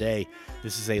back in the day.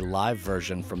 This is a live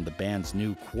version from the band's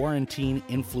new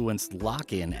quarantine-influenced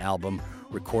Lock-In album,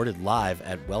 recorded live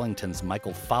at Wellington's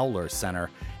Michael Fowler Center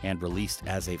and released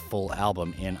as a full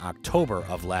album in October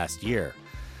of last year.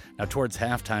 Now, towards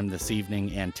halftime this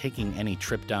evening and taking any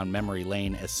trip down memory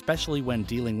lane, especially when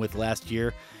dealing with last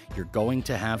year, you're going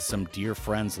to have some dear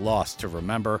friends lost to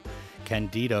remember.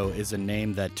 Candido is a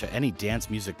name that to any dance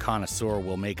music connoisseur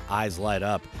will make eyes light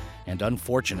up, and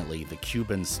unfortunately, the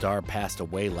Cuban star passed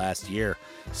away last year,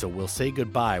 so we'll say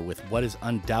goodbye with what is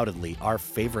undoubtedly our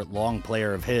favorite long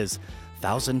player of his,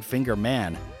 Thousand Finger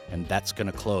Man, and that's going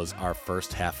to close our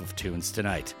first half of tunes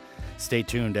tonight. Stay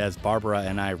tuned as Barbora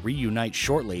and I reunite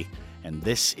shortly, and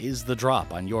this is The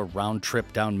Drop on your round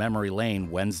trip down memory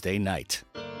lane Wednesday night.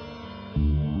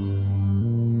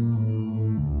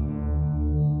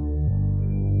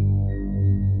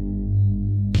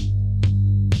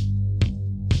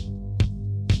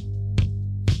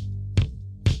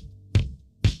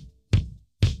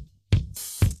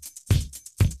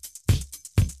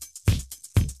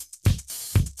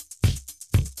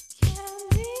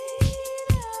 Candido.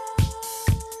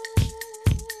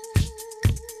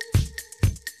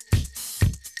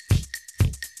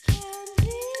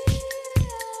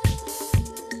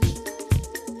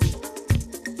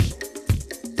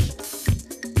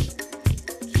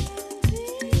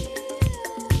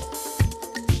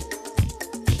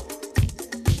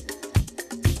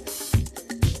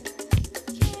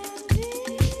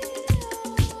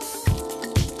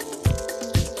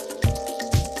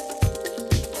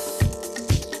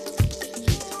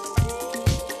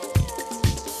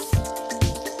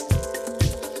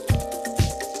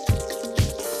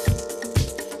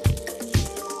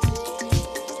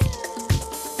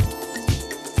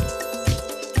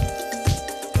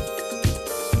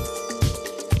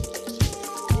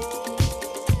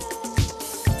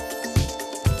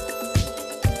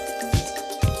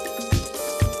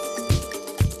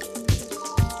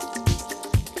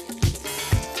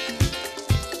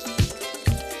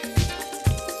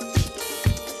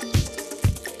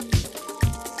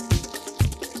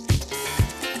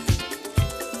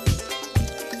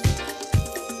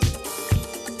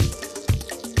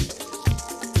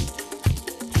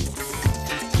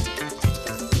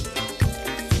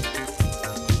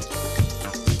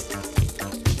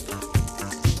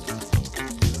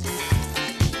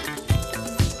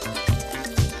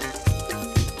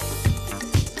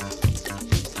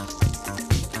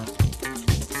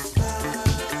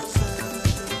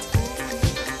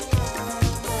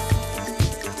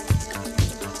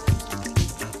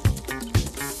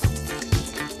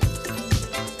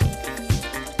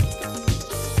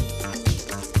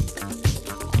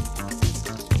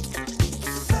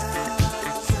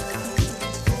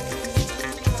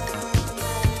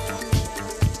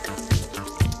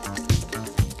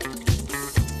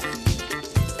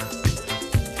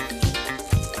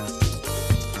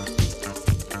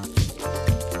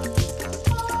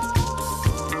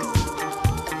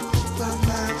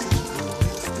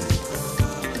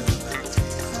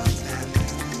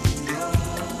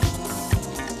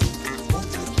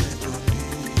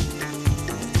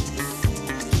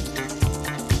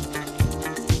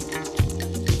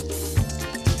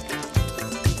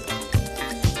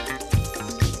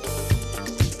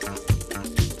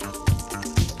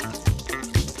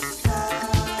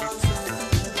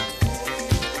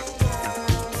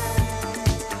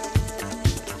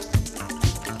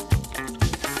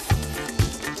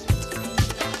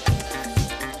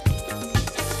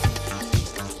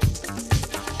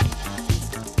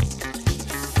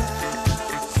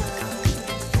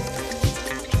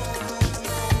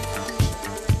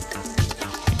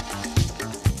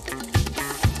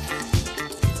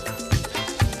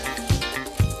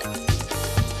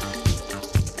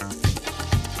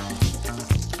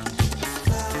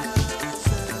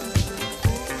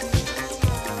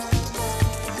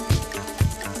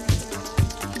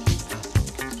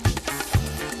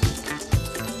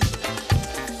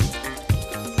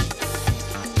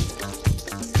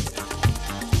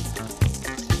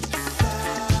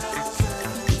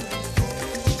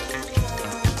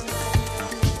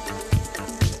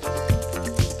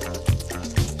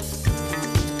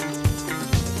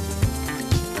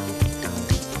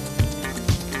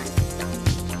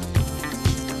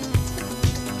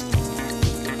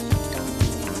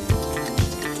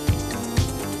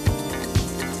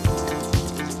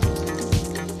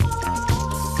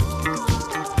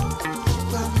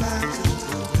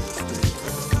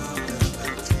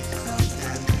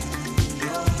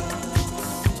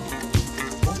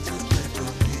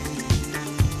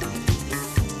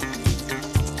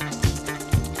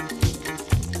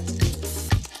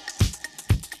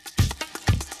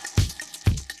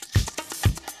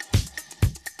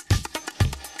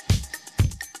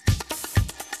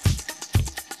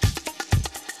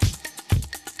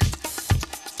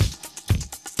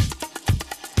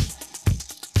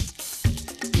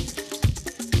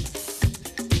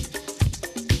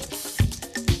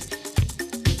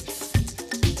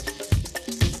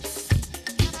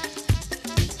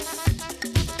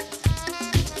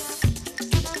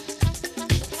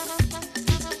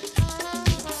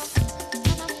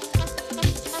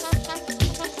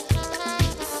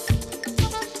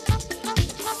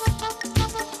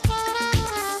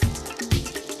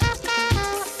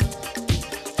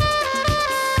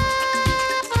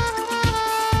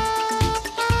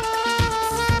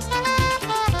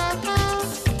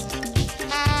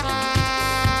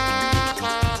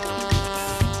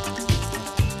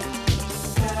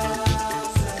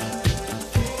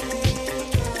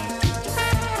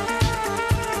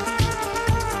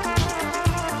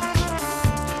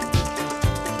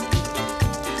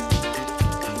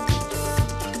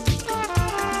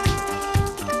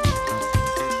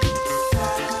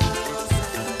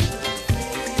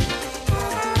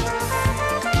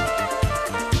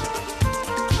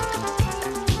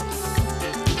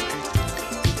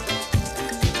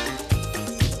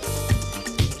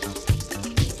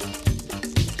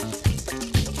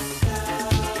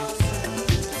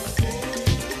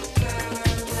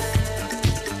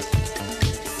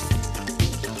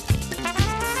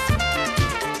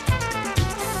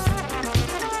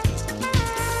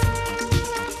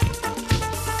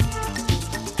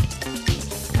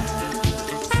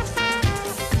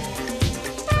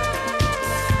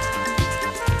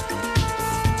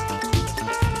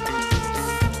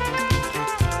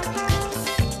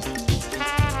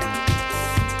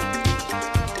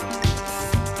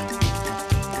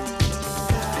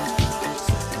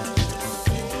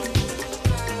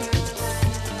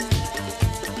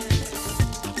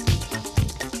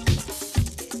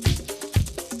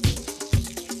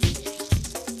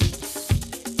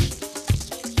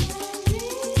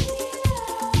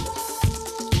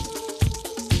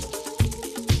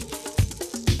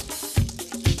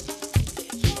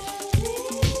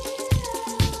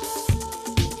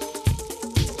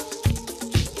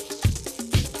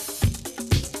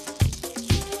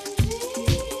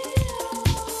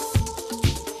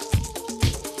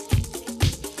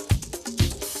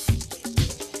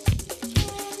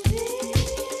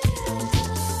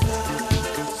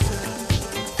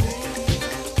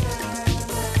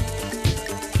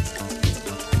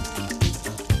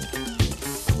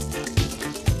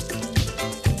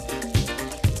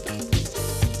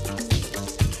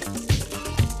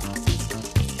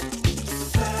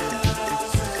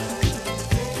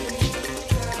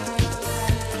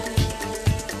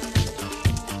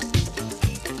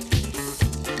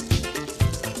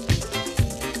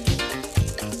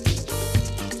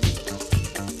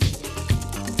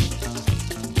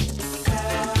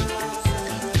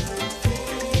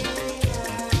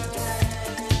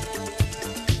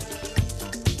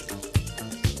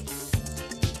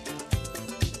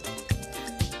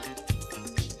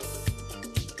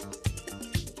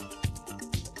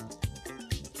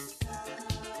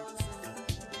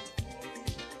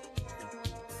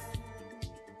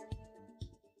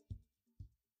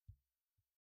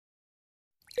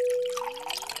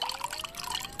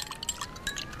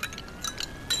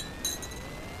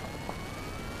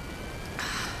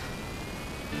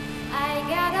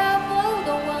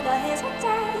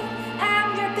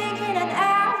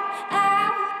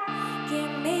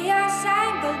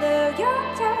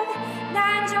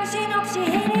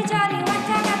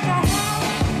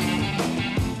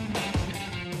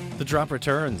 The drop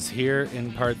returns here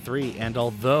in part 3, and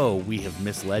although we have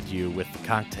misled you with the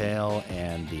cocktail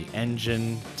and the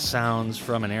engine sounds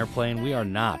from an airplane, we are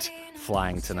not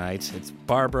flying tonight. It's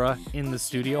Barbora in the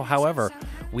studio. However,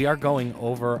 we are going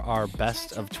over our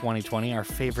best of 2020, our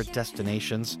favorite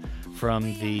destinations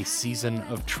from the season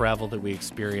of travel that we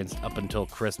experienced up until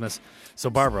Christmas.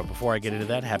 So Barbora, before I get into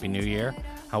that, Happy New Year.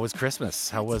 How was Christmas?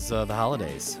 How was the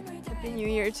holidays? Happy New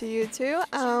Year to you too.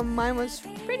 Mine was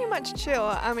pretty much chill.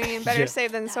 I mean, better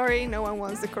safe than sorry. No one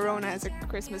wants the corona as a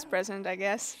Christmas present, I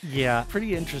guess. Yeah,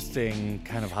 pretty interesting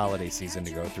kind of holiday season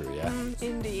to go through, yeah?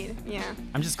 Indeed, yeah.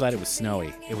 I'm just glad it was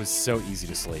snowy. It was so easy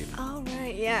to sleep. Oh,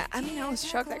 right, yeah. I mean, I was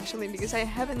shocked actually because I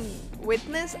haven't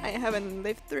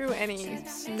lived through any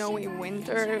snowy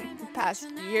winter past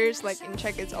years. Like in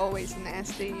Czech, it's always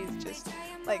nasty. It's just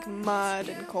like mud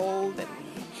and cold and...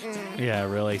 Yeah,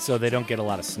 really. So they don't get a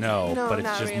lot of snow, No, but it's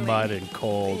not just really. mud and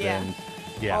cold and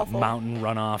Awful. mountain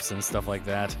runoffs and stuff like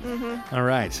that. All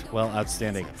right. Well,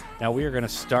 outstanding. Now we are going to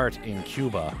start in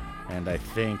Cuba, and I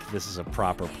think this is a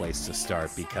proper place to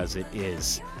start because it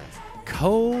is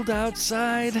cold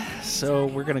outside. So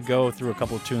we're going to go through a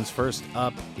couple of tunes. First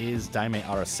up is Dayme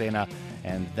Arocena,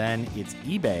 and then it's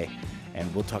Ibeyi.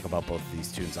 And we'll talk about both of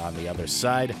these tunes on the other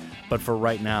side. But for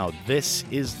right now, this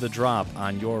is the drop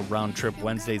on your Round Trip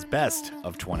Wednesday's Best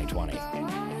of 2020.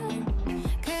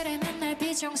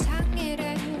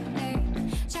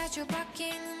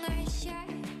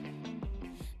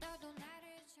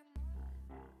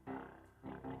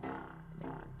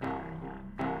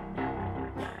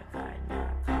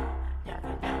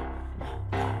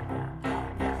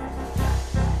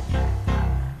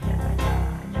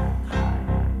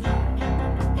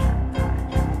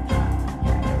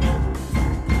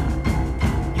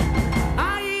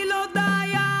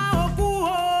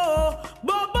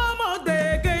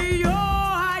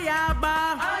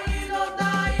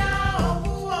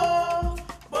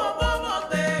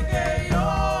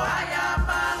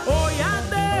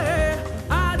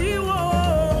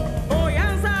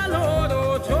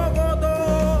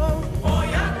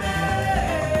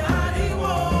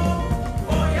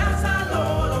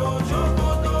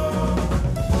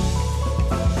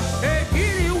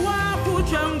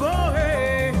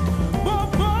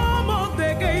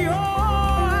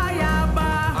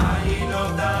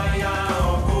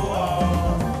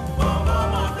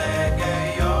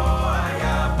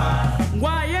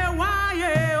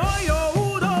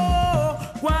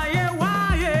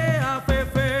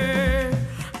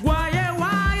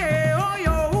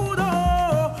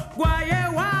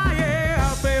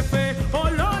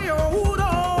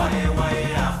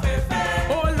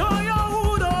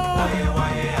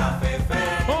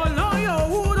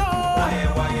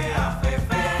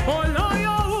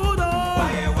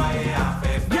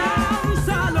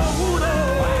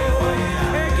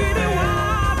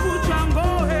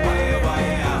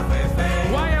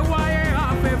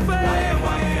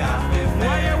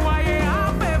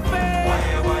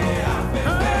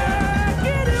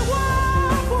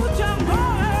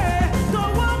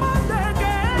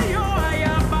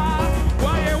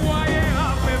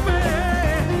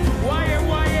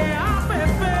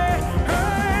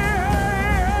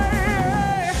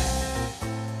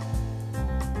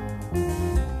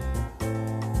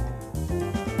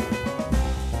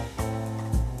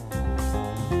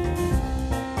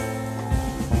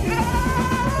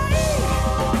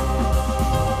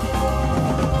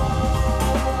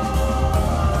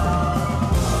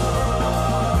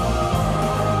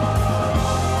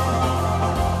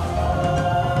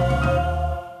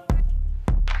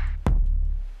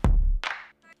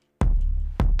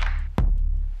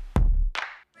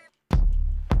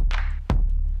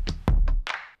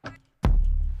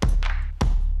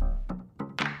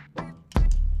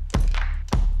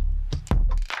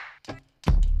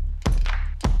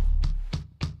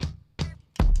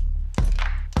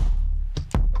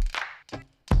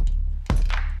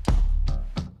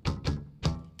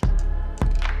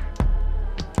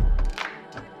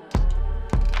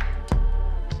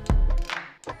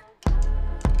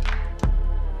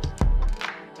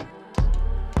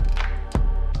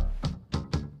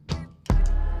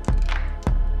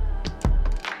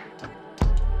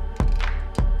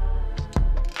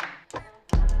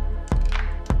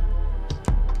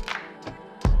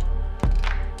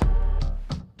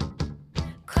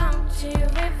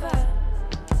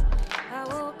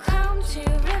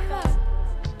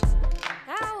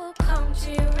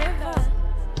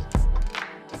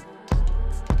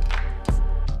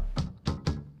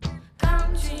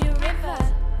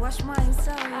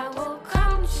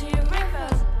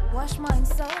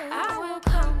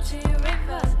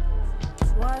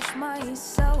 my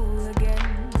soul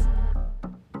again.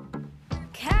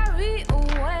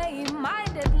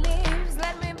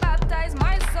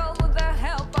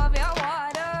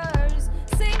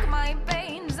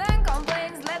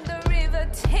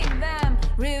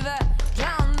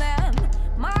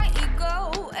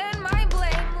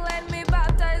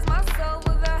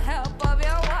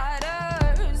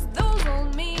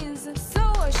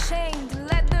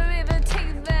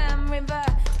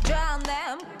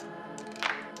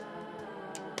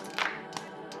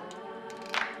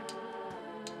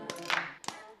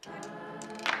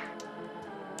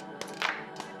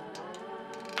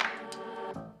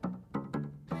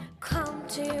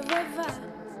 to your river.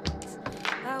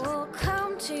 I will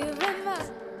come to your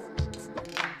river.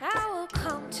 I will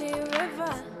come to your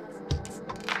river.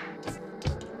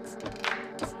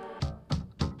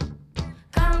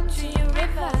 Come to your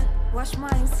river. Wash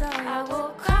my soul. I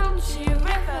will come to your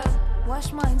river.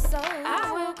 Wash my soul.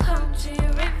 I will come to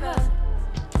your river.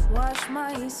 Wash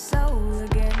my soul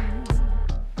again.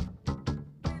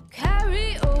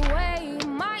 Carry away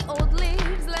my old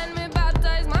leaves. Let me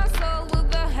baptize my soul with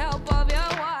the help of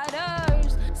your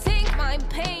waters. Sink my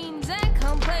pains and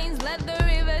complaints. Let the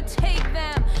river take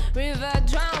them. River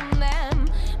drown them.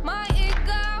 My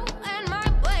ego and my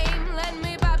blame. Let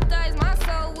me baptize my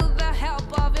soul with the help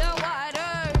of your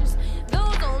waters.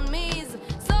 Those on me's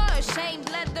so ashamed.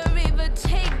 Let the river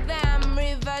take them.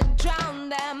 River drown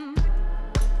them.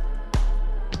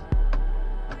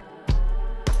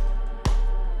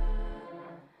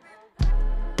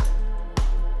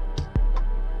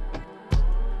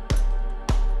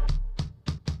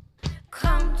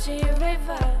 Come to your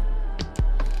river.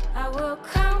 I will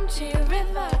come to your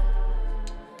river.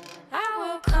 I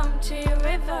will come to your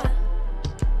river.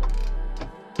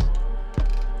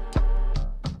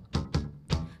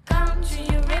 Come to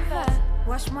your river.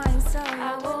 Wash my soul.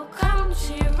 I will come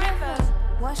to your river.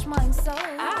 Wash my soul.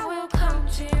 I will come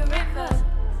to your river.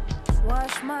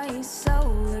 Wash my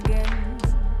soul again.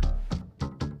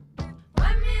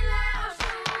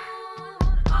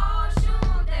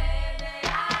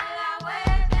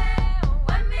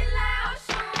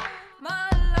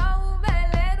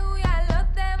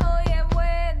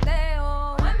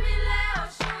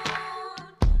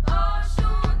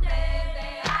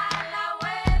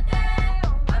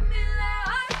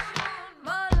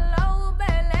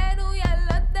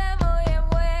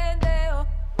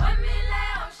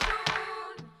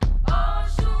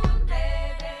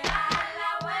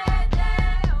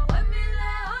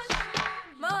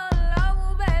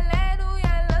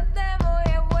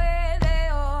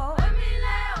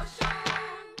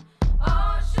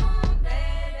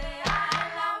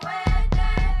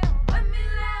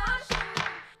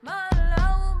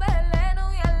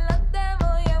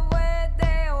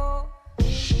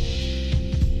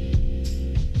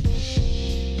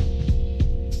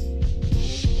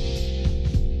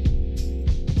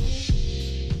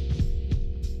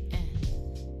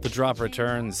 Drop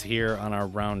returns here on our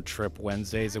round trip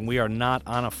Wednesdays, and we are not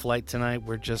on a flight tonight.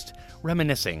 We're just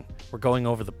reminiscing. We're going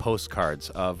over the postcards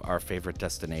of our favorite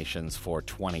destinations for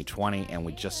 2020, and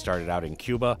we just started out in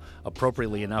Cuba,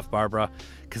 appropriately enough, Barbara,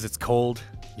 because it's cold,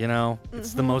 you know?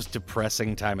 It's the most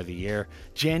depressing time of the year.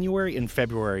 January and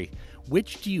February,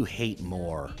 which do you hate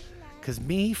more? Because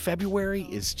me, February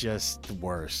is just the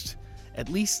worst. At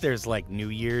least there's like New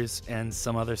Year's and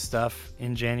some other stuff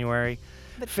in January.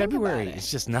 But February is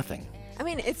just nothing. I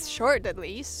mean, it's short at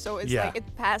least, so it's Yeah. like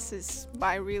it passes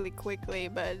by really quickly,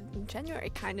 but January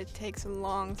kind of takes a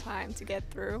long time to get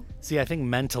through. See, I think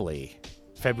mentally,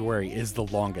 February is the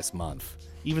longest month.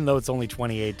 Even though it's only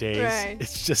 28 days, Right.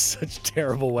 it's just such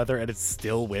terrible weather and it's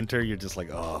still winter. You're just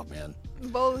like, oh, man.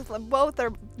 Both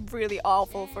are really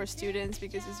awful for students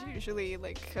because it's usually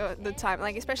like the time,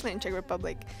 like especially in Czech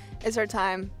Republic, it's our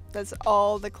time. That's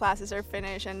all the classes are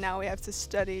finished, and now we have to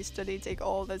study, take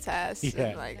all the tests. Yeah,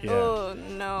 and like, yeah. oh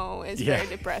no, it's very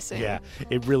depressing. Yeah,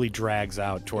 it really drags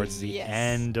out towards the Yes.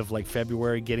 end of like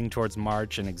February, getting towards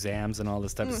March and exams and all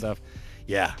this type of stuff.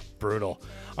 Yeah, brutal.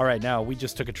 All right, now we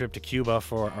just took a trip to Cuba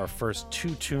for our first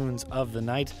two tunes of the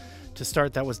night. To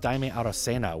start, that was Dayme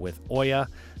Arocena with Oya.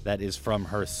 That is from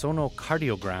her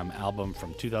Sonocardiogram album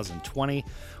from 2020.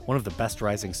 One of the best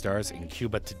rising stars in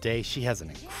Cuba today. She has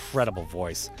an incredible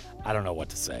voice. I don't know what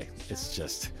to say. It's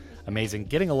just amazing.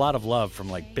 Getting a lot of love from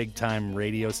like big time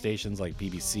radio stations like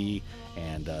BBC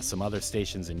and some other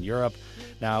stations in Europe.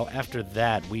 Now, after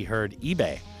that, we heard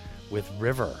Ibeyi with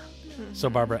River. So,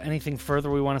 Barbara, anything further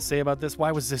we want to say about this?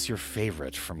 Why was this your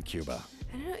favorite from Cuba?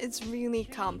 I don't know, it's really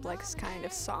complex kind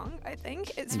of song, I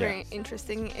think. It's Yeah. very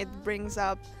interesting. It brings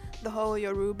up the whole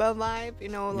Yoruba vibe, you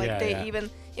know, like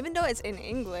even though it's in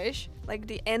English, like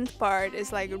the end part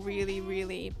is like really,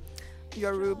 really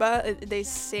Yoruba. They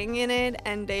sing in it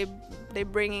and they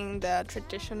bring in the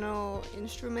traditional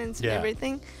instruments and Yeah.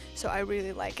 everything. So I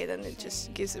really like it, and it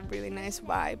just gives a really nice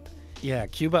vibe. Yeah,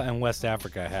 Cuba and West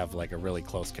Africa have like a really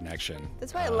close connection.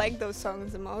 That's why I like those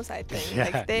songs the most, I think. Yeah,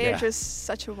 Like they're yeah. just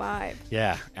such a vibe.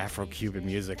 Yeah, Afro-Cuban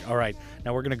music. All right,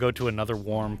 now we're going to go to another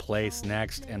warm place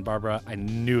next. And Barbara, I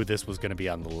knew this was going to be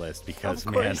on the list because,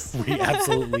 Of man, course. we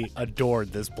absolutely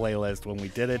adored this playlist when we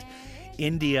did it.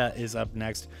 India is up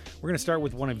next. We're going to start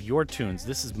with one of your tunes.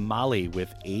 This is Mali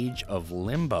with Age of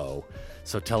Limbo.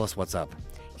 So tell us what's up.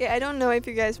 Okay, I don't know if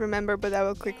you guys remember, but I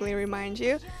will quickly remind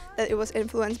you that it was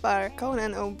influenced by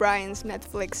Conan O'Brien's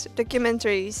Netflix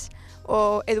documentaries.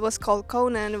 Oh, it was called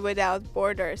Conan Without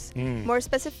Borders. More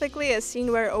specifically, a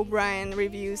scene where O'Brien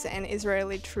reviews an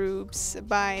Israeli troops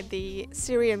by the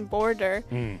Syrian border.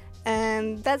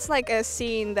 And that's like a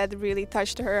scene that really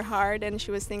touched her heart, and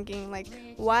she was thinking, like,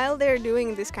 while they're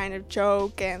doing this kind of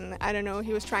joke, and I don't know,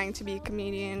 he was trying to be a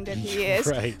comedian that he is,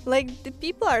 Right. like, the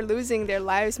people are losing their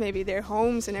lives, maybe their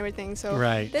homes and everything, so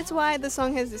Right. that's why the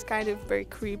song has this kind of very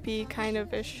creepy kind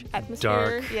of ish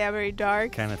atmosphere. Dark. Yeah, very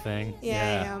dark. Kind of thing.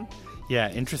 Yeah. Yeah,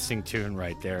 interesting tune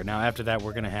right there. Now, after that,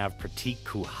 we're going to have Prateek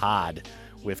Kuhad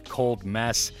with Cold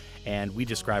Mess, and we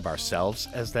describe ourselves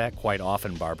as that quite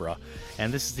often, Barbara.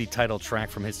 And this is the title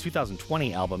track from his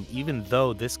 2020 album, even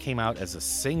though this came out as a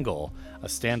single, a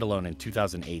standalone in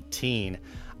 2018.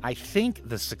 I think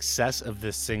the success of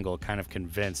this single kind of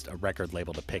convinced a record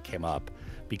label to pick him up,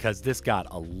 because this got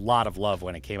a lot of love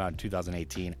when it came out in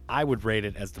 2018. I would rate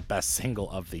it as the best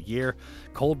single of the year.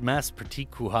 Cold Mess, Prateek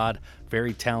Kuhad,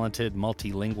 very talented,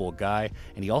 multilingual guy,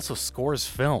 and he also scores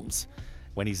films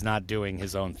when he's not doing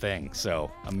his own thing.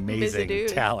 So amazing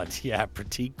talent. Yeah,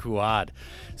 Prateek Kuhad.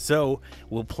 So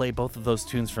we'll play both of those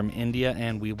tunes from India,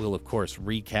 and we will, of course,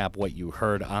 recap what you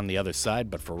heard on the other side.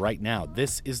 But for right now,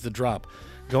 this is The Drop,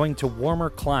 going to warmer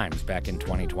climes back in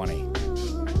 2020.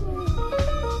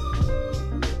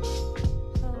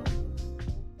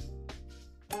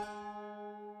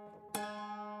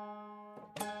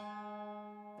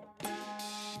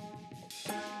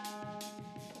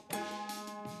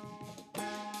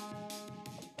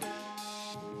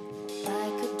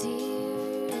 Like a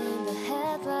deer in the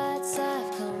headlights,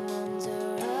 I've come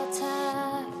under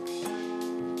attack.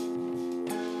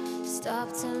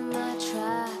 Stopped in my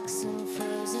tracks and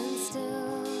frozen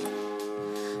still.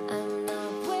 I'm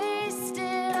not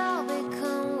wasted, I'll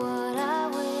become what I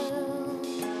will.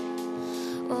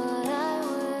 What I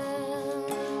will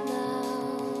now.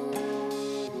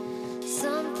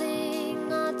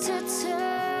 Something ought to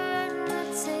turn the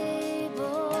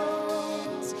tables.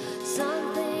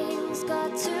 Something's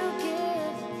got to give.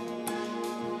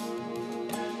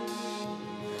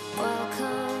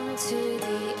 Welcome to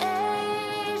the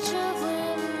age of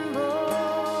limbo.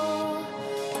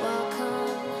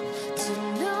 Welcome to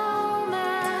no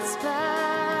man's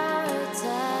paradise.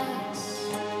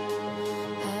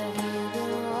 Have you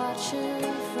been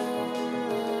watching from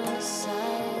the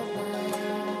sidelines?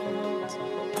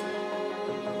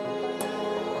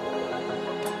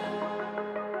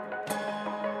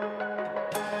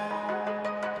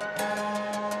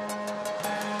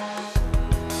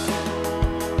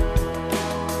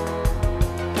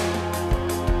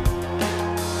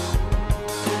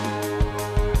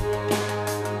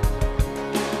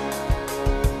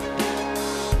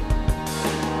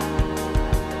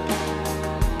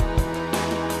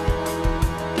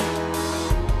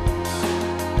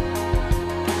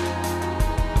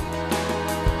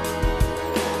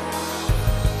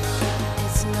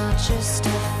 It's not just a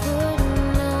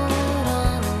footnote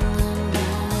on the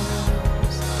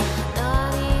news,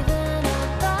 not even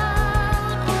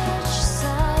about which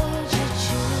side you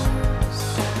choose.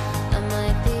 I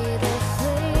might be the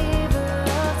flavor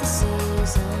of the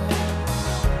season,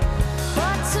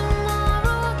 but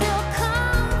tomorrow they'll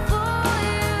come for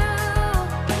you.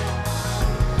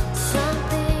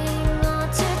 Something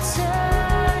ought to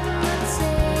turn the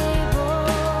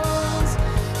tables.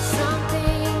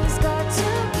 Something's got to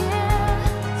give.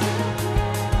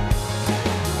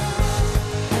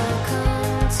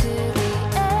 Welcome to the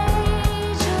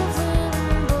age of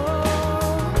limbo.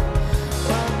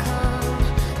 Welcome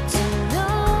to no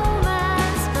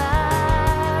man's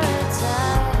paradise.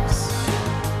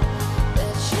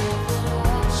 Bet you've been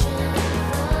watching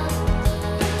from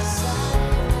the sidelines.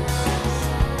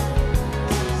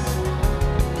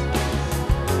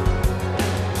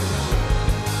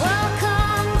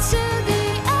 Welcome to the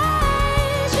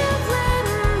age of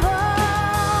limbo.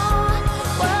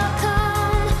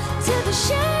 Welcome to the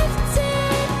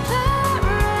shifting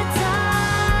paradigm.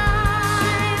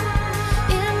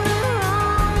 In the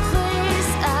wrong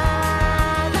place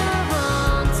at the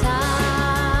wrong time.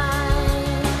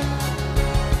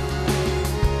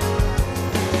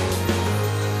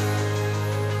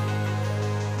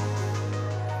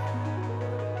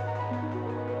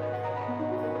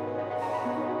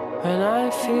 When I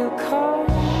feel cold,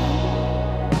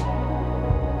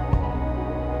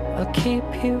 I'll keep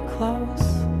you close.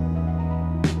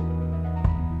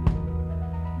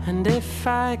 And if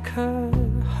I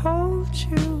could hold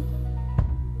you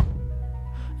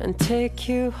and take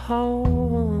you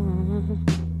home,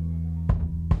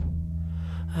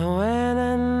 and when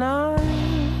at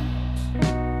night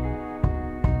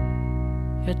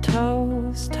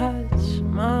toes touch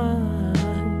mine.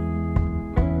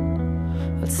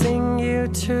 I'll sing you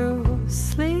to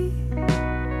sleep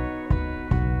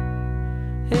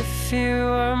if you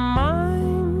are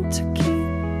mine to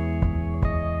keep.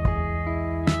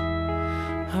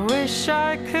 I wish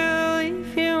I could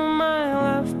leave you, my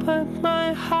love, but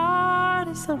my heart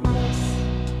is a mess.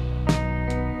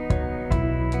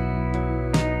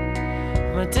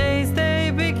 My days,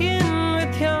 they begin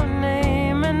with your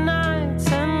name, and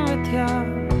nights end with your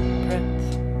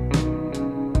breath.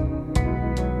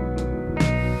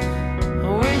 I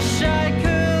wish I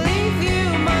could leave you,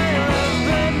 my love,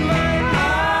 but my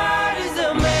heart is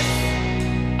a mess.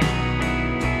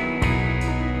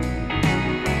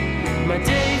 My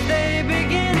days, they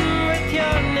begin with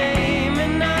your name,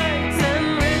 and nights end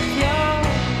with your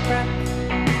breath.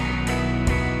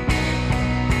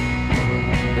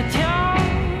 With your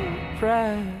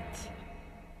breath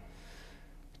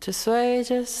to sway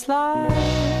just like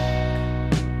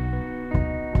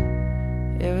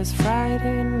it was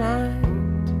Friday night,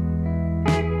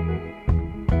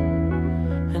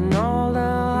 and all the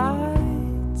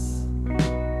lights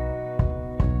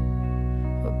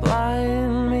were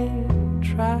blind me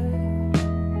dry,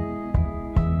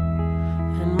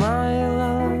 and my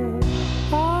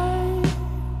lullaby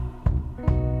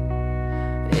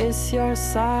is your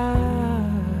sigh.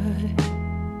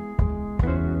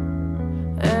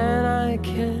 I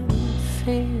can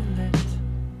feel it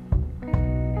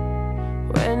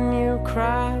when you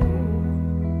cry.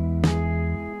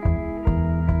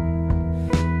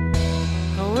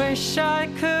 I wish I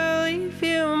could leave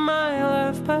you, my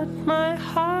love, but my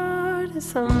heart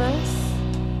is a mess.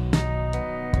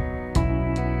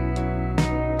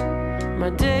 My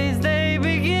days, they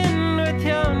begin with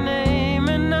your name,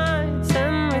 and nights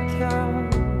end with your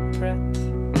breath.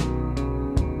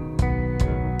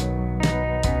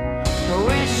 I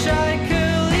wish I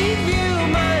could leave you,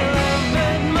 my love,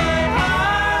 but my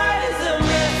heart is a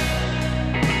mess.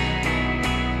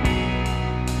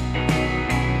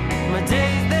 My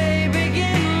days, they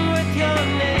begin with your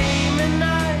name, and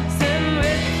nights end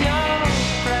with your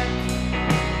breath.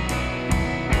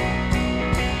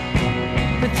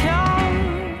 With your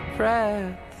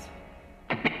breath.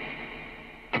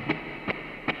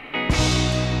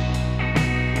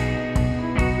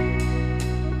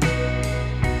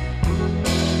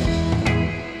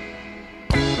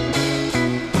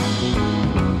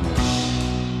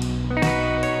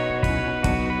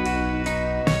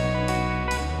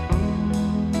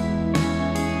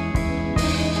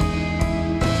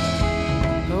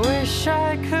 Wish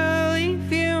I could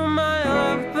leave you, my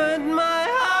love, but my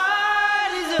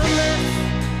heart is a mess.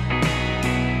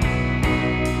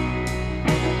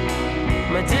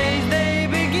 My days, they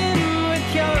begin with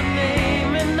your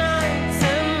name, and nights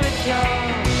end with your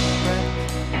breath.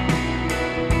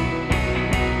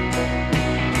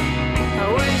 I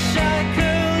wish I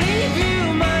could leave you,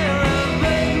 my love,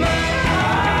 but my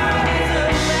heart is a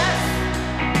mess.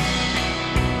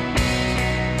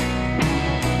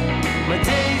 My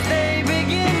days, they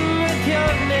begin with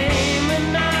your name, and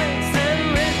nights end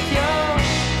with your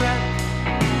breath.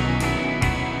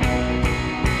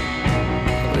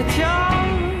 With your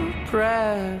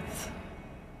breath.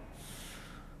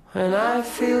 When I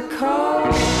feel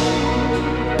cold,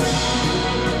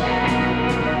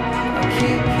 I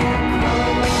keep you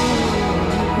close.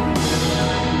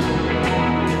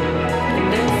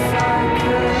 And if I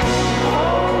could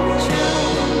hold you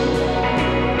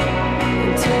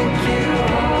and take you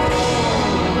home,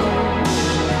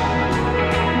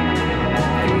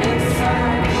 and if I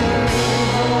could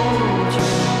hold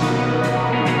you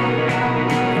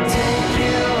and take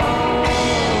you home.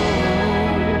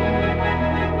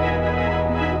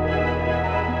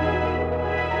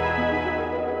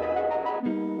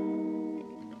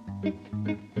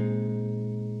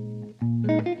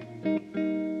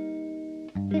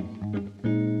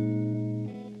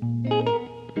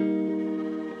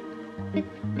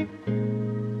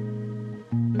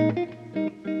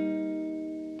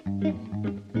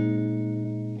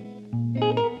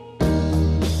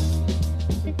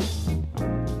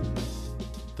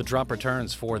 The drop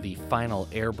returns for the final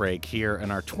air break here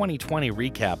in our 2020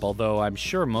 recap, although I'm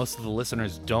sure most of the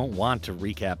listeners don't want to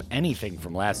recap anything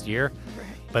from last year.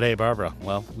 But hey, Barbara,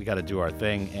 well, we got to do our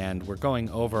thing, and we're going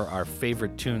over our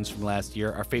favorite tunes from last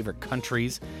year, our favorite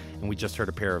countries, and we just heard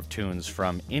a pair of tunes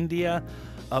from India.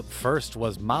 Up first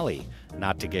was Mali,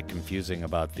 not to get confusing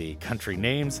about the country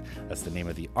names. That's the name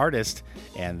of the artist,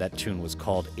 and that tune was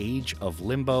called Age of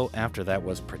Limbo. After that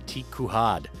was Prateek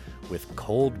Kuhad with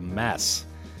Cold Mess.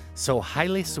 So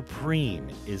Haile Supreme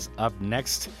is up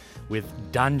next with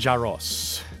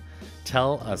Danjahrous.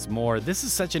 Tell Us More. This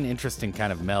is such an interesting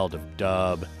kind of meld of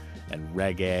dub and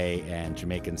reggae and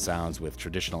Jamaican sounds with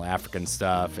traditional African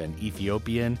stuff and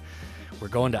Ethiopian. We're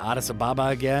going to Addis Ababa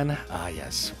again. Ah,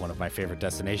 yes, one of my favorite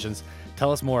destinations.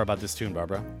 Tell us more about this tune,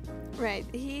 Barbara. Right,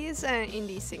 he's an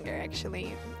indie singer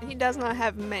actually. He does not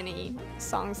have many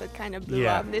songs that kind of blew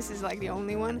up. This is like the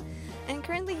only one. And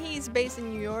currently he's based in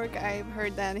New York. I've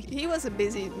heard that he was a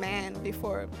busy man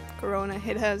before Corona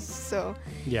hit us. So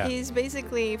he's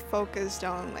basically focused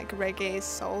on like reggae,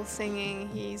 soul singing.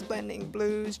 He's blending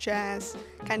blues, jazz,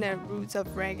 kind of roots of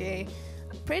reggae.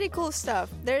 Pretty cool stuff.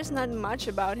 There's not much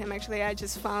about him actually. I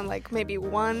just found like maybe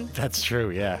one. That's true,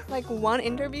 yeah. Like one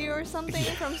interview or something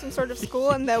from some sort of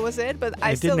school, and that was it. But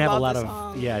I still love the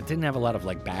song. Yeah, it didn't have a lot of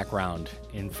like background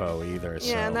info either.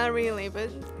 Yeah, so. not really. But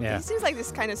he seems like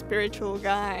this kind of spiritual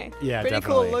guy. Yeah, pretty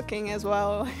definitely. cool looking as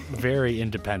well. Very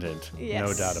independent, Yes.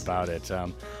 no doubt about it.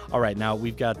 All right, now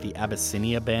we've got the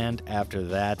Abyssinian Band after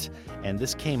that, and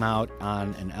this came out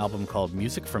on an album called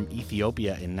Music from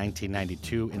Ethiopia in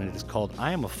 1992, and it is called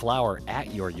I Am a Flower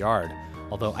at Your Yard.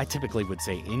 Although I typically would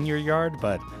say in your yard,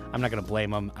 but I'm not going to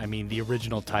blame them. I mean, the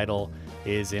original title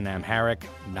is in Amharic.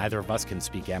 Neither of us can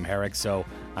speak Amharic, so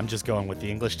I'm just going with the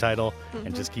English title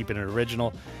and just keeping it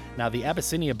original. Now, the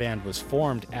Abyssinian Band was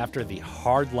formed after the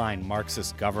hardline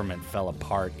Marxist government fell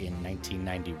apart in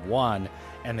 1991,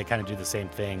 and they kind of do the same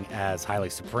thing as Haile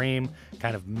Supreme,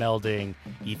 kind of melding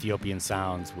Ethiopian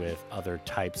sounds with other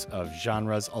types of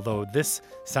genres, although this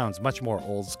sounds much more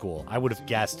old school. I would have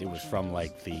guessed it was from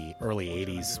like the early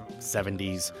 80s,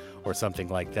 70s, or something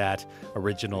like that,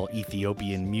 original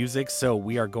Ethiopian music. So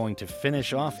we are going to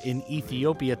finish off in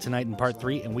Ethiopia tonight in part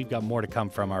 3, and we've got more to come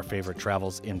from our favorite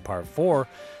travels in part 4.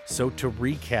 So to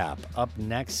recap, up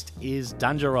next is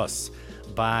Danjahrous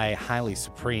by Haile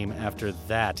Supreme. After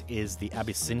that is the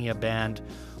Abyssinian Band,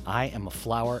 I Am a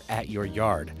Flower at Your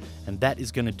Yard. And that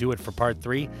is going to do it for part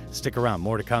 3. Stick around,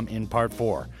 more to come in part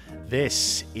 4.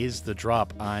 This is The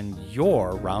Drop on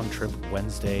your Round Trip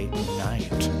Wednesday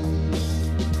night.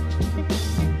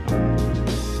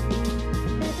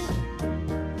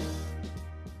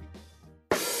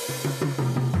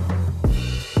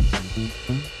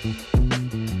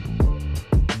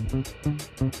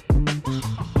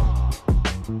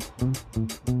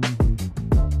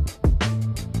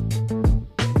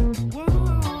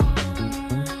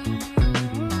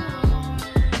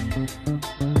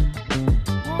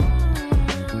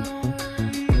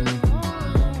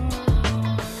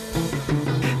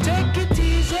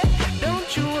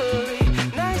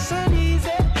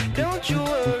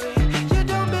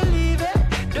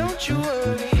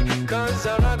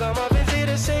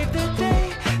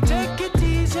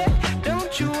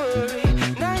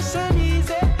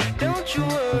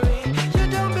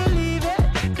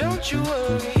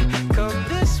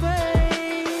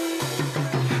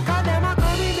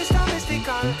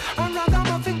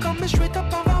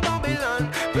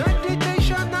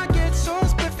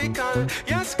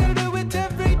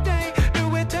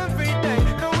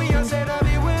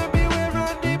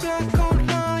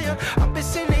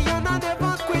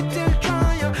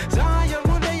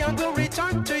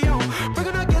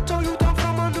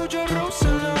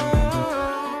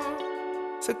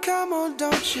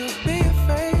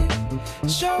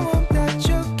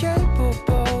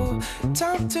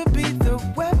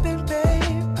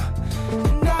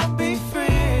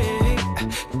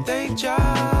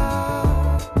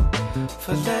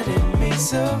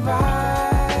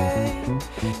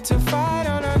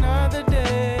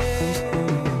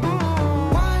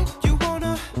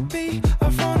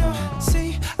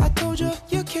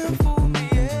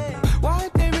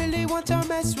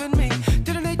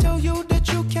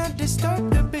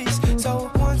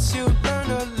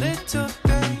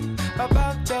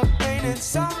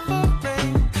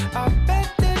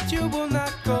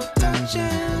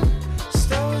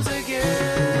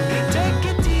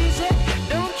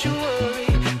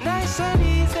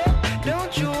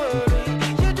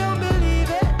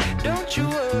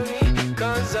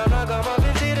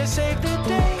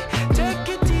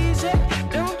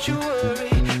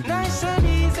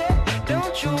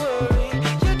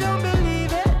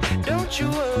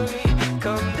 You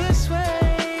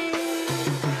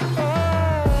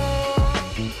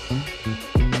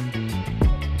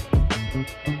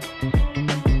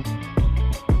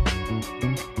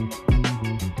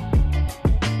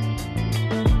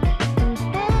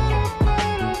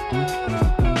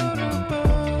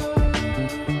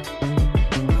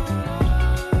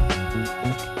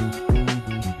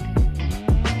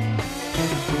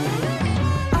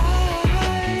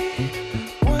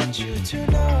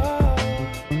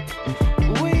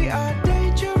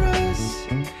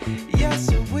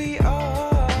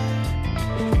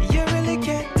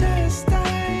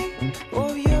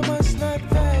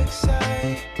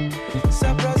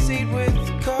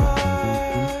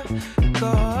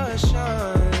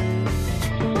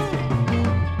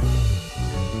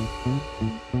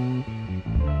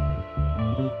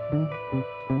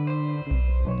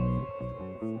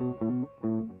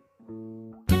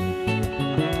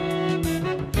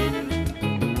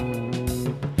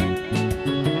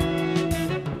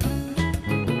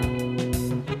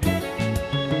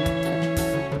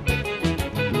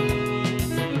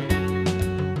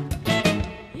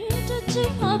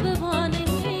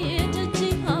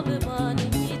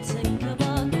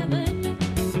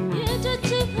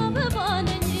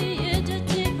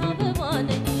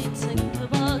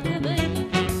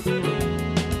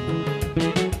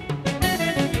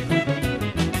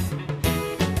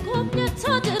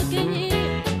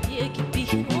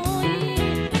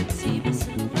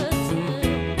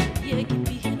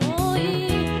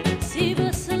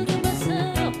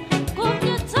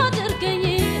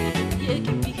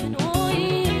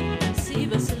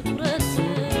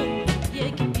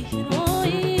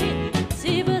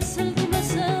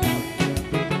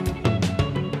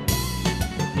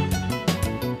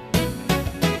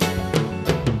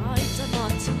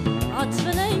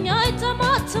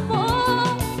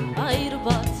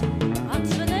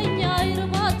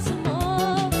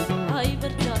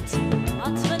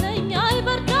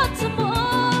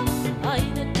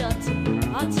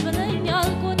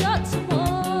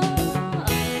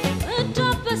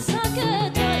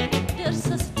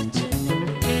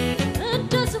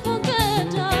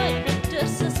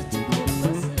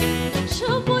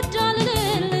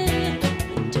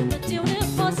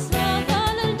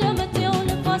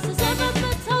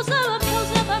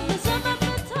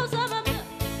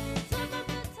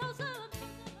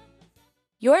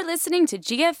You're listening to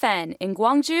GFN in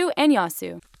Gwangju and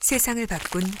Yasu. 세상을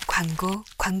바꾼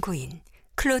광고인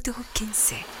클로드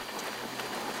호킨스.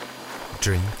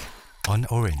 Drink an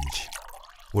orange.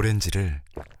 오렌지를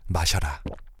마셔라.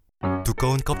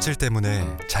 두꺼운 껍질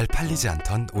때문에 잘 팔리지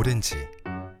않던 오렌지.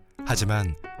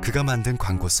 하지만 그가 만든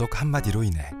광고 속 한마디로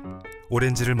인해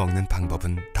오렌지를 먹는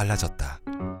방법은 달라졌다.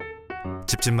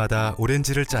 집집마다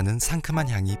오렌지를 짜는 상큼한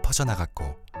향이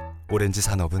퍼져나갔고 오렌지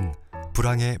산업은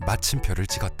불황의 마침표를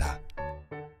찍었다.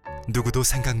 누구도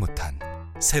생각 못한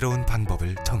새로운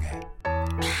방법을 통해.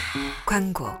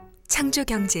 광고, 창조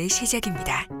경제의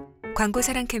시작입니다. 광고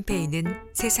사랑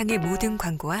캠페인은 세상의 모든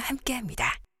광고와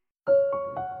함께합니다.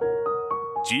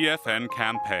 GFN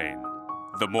campaign.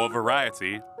 The more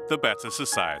variety, the better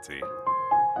society.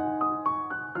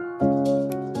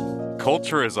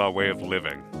 Culture is our way of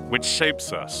living, which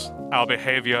shapes us, our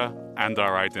behavior, and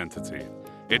our identity.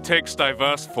 It takes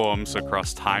diverse forms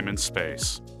across time and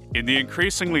space. In the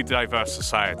increasingly diverse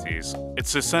societies,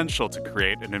 it's essential to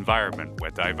create an environment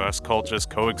where diverse cultures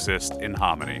coexist in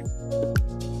harmony.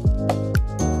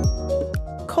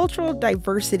 Cultural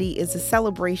diversity is a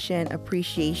celebration,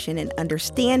 appreciation, and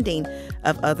understanding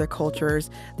of other cultures,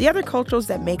 the other cultures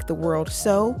that make the world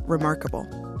so remarkable.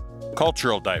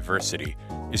 Cultural diversity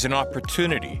is an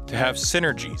opportunity to have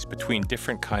synergies between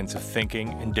different kinds of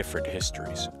thinking and different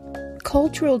histories.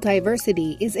 Cultural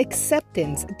diversity is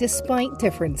acceptance despite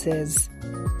differences.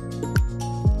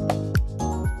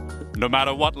 No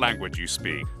matter what language you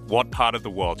speak, what part of the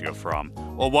world you're from,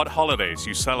 or what holidays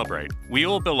you celebrate, we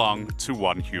all belong to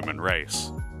one human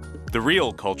race. The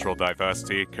real cultural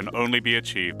diversity can only be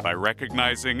achieved by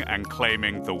recognizing and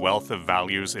claiming the wealth of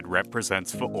values it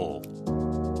represents for all.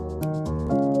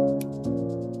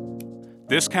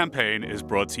 This campaign is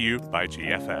brought to you by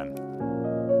GFN.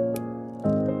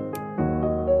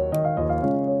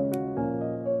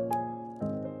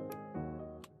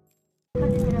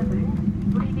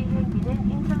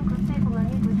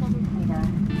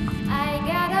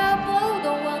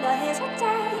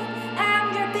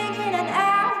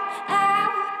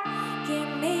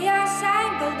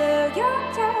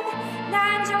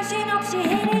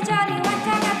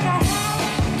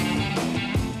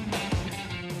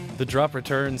 The drop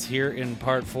returns here in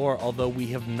part 4, although we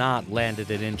have not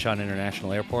landed at Incheon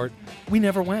International Airport. We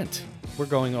never went. We're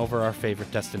going over our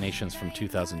favorite destinations from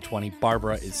 2020.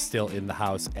 Barbara is still in the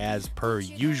house as per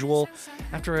usual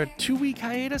after a 2-week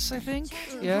hiatus, I think.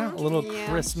 Yeah, a little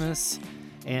Christmas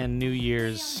and New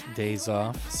Year's days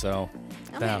off. So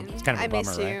it's kind of a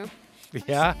bummer, right?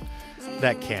 Yeah?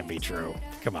 That can't be true.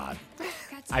 Come on.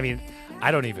 I mean,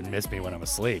 I don't even miss me when I'm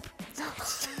asleep.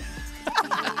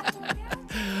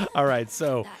 All right,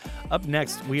 so up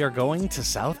next, we are going to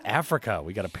South Africa.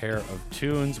 We got a pair of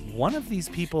tunes. One of these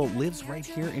people lives right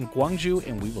here in Gwangju,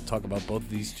 and we will talk about both of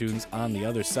these tunes on the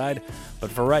other side.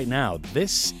 But for right now,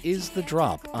 this is the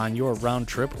drop on your Round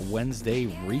Trip Wednesday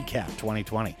Recap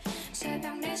 2020.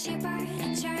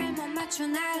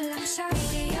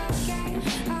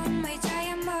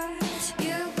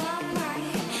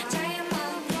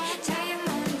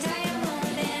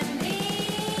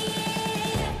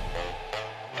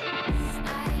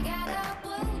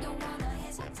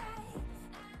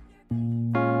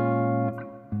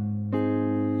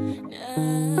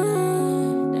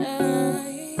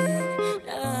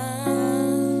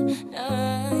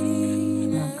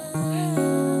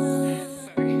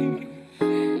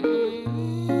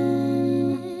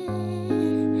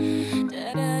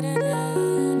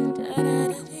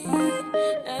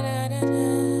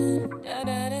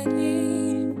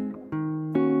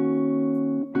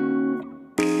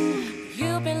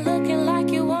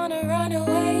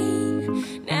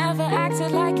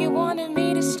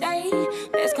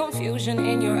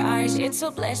 It's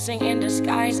a blessing in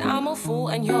disguise. I'm a fool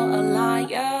and you're a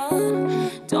liar.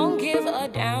 Don't give a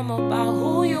damn about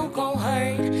who you gon'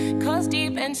 hurt, cause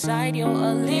deep inside you're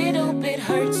a little bit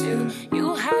hurt too.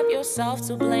 You have yourself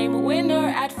to blame, a winner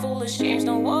at foolish games.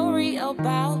 Don't worry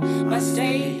about my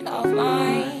state of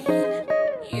mind.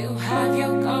 You have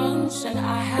your guns and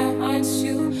I have mine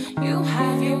too. You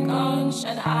have your guns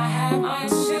and I have mine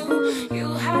too.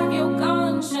 You have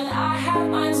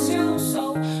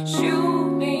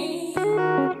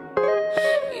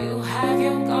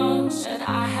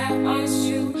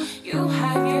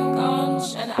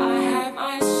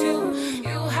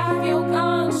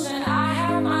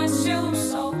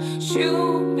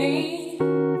shoot me.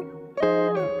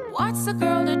 What's a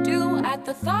girl to do at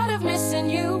the thought of missing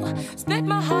you? Split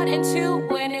my heart in two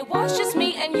when it was just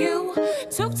me and you.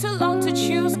 Took too long to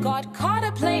choose, got caught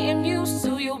up playing muse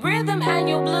to your rhythm and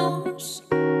your blues.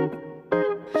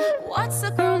 What's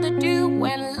a girl to do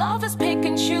when love is pick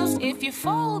and choose? If you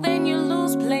fall, then you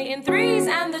lose, playing threes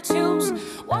and the twos.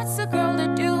 What's a girl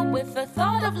to do with the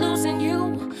thought of losing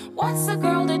you? What's a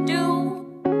girl to do?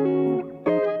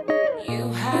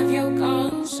 You have your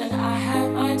guns and I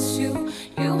have mine too.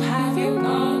 You have your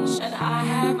guns and I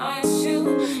have mine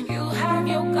too. You have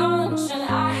your guns and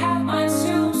I have mine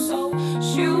too. So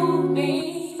shoot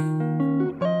me.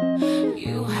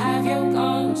 You have your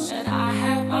guns and I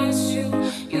have mine too.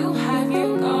 You have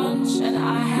your guns and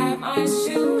I have mine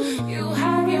too. You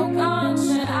have your guns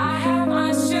and I have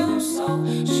mine too. So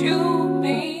shoot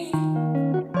me.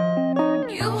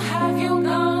 You have your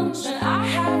guns and I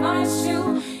have mine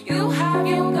too. You have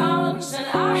your guns and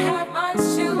I have mine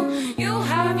too. You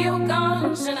have your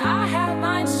guns and I have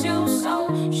mine too. So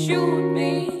shoot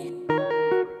me.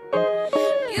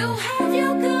 You have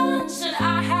your guns and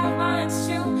I have mine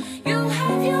too. You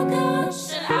have your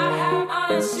guns and I have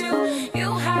mine too. You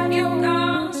have your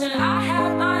guns and I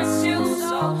have mine too.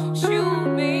 So shoot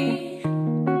me.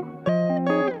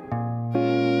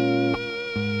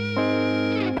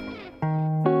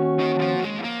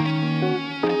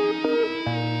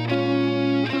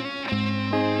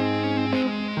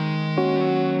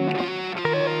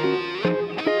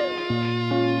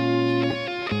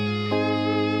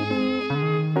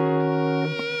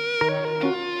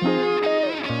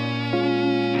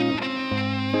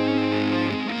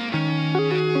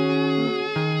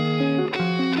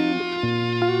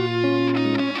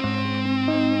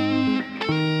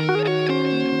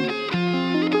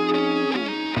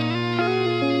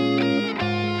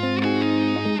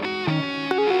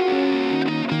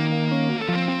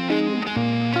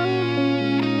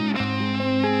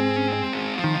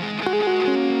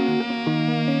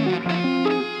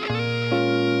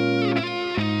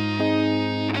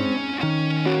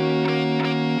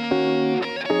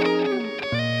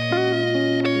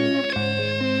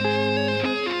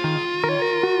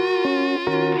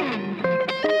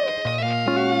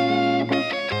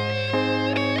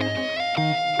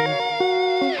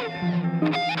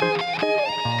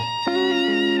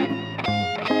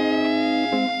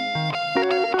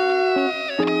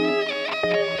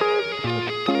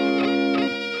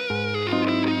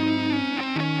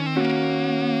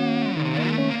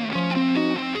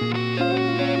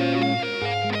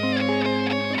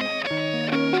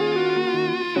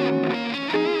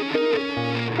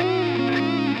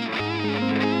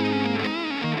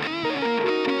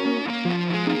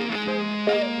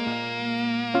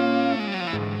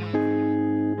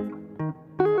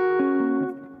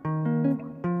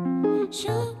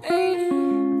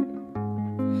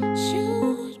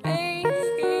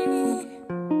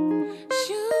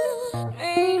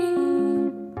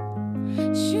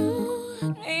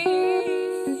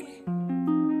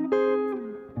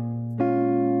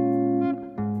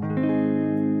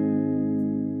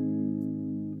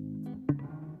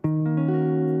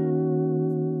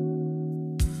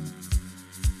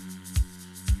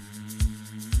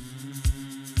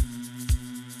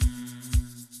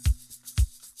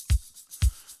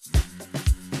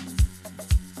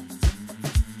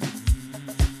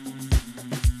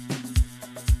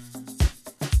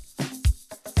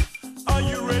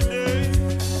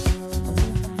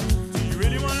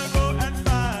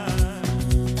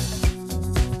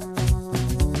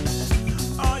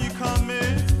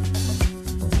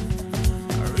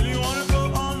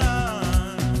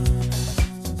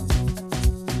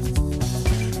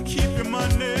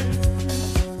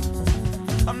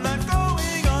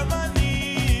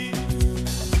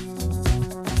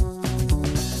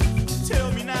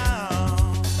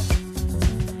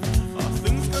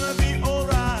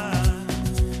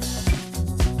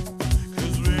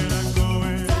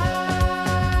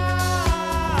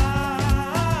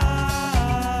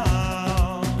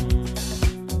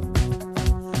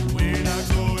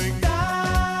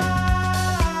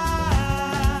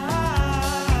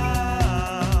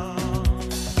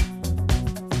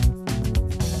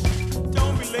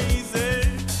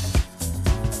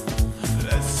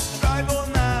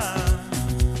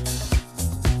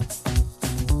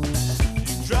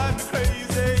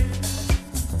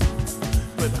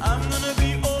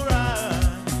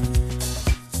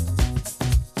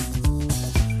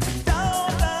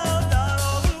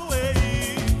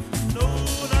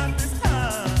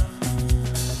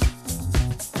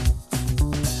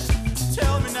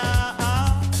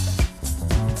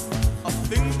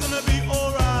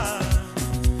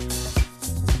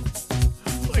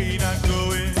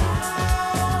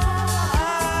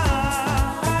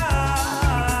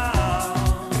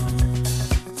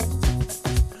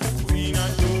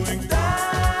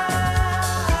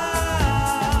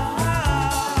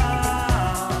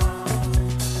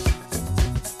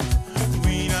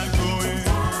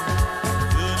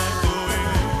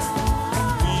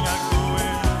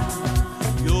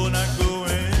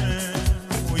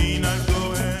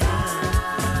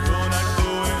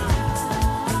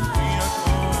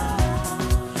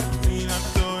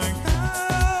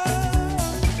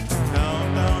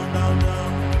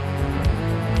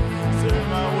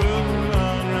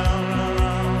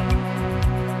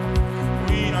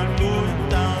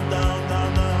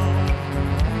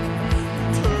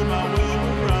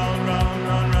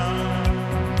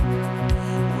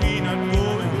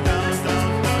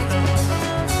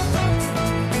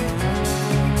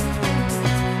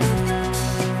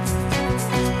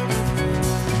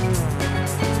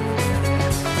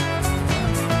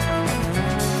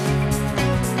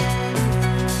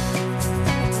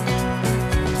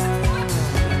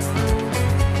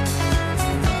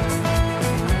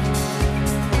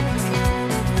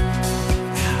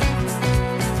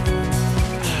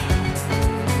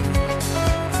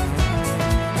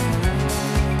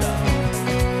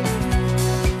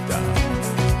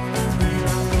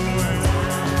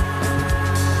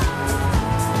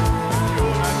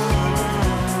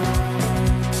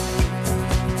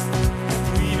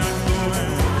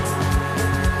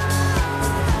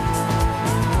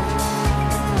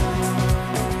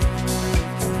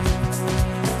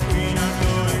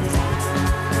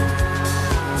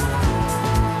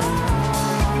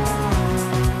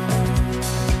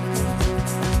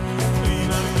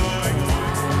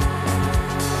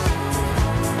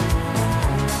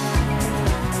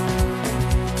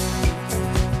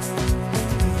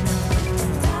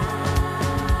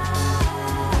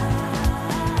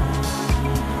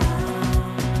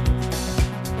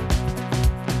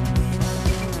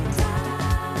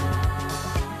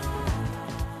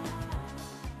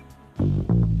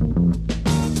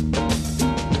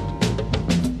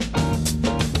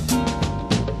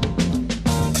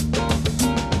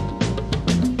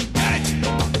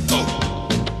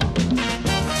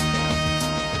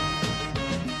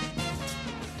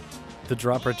 The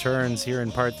drop returns here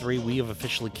in part 3. We have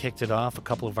officially kicked it off. A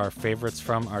couple of our favorites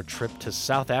from our trip to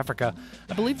South Africa.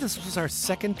 I believe this was our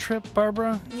second trip,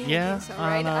 Barbara? Yeah, I think so,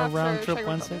 right on our after round trip Czech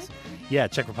Wednesdays. Republic. Yeah,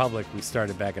 Czech Republic. We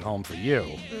started back at home for you,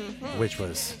 which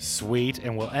was sweet,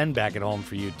 and we'll end back at home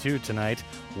for you too tonight.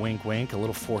 Wink, wink. A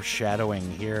little foreshadowing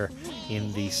here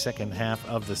in the second half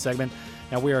of the segment.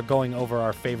 Now, we are going over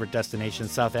our favorite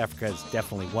destinations. South Africa is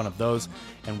definitely one of those.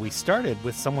 And we started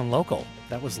with someone local.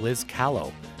 That was Lizz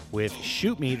Kalo with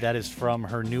Shoot Me. That is from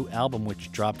her new album,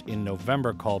 which dropped in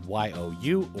November, called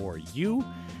YOU or You.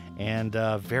 And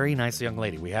very nice young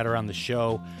lady. We had her on the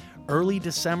show early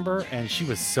December, and she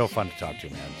was so fun to talk to,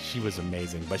 man. She was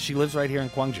amazing. But she lives right here in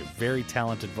Gwangju. Very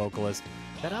talented vocalist.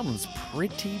 That album's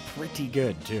pretty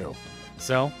good, too.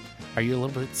 So, are you a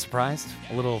little bit surprised?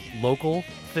 A little local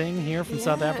thing here from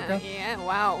South Africa? Yeah,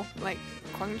 wow. Like,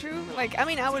 Gwangju? Like, I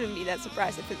mean, I wouldn't be that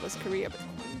surprised if it was Korea, but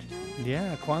Gwangju?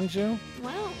 Yeah, Gwangju?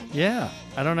 Wow. Yeah,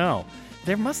 I don't know.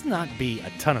 There must not be a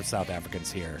ton of South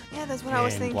Africans here. Yeah, that's what I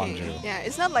was thinking. Gwangju. Yeah,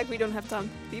 it's not like we don't have ton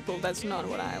of people. That's not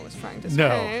what I was trying to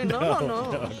say.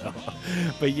 No.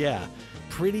 But yeah,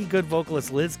 pretty good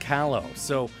vocalist Lizz Kalo.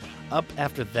 So up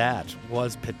after that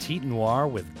was Petit Noir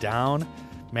with Down.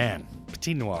 Man,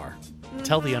 Petit Noir.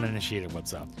 Tell the uninitiated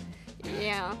what's up.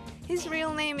 Yeah, his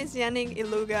real name is Yannick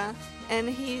Iluga, and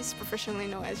he's professionally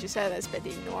known, as you said, as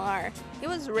Petit Noir. He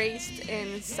was raised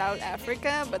in South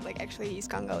Africa, but like actually he's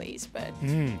Congolese. But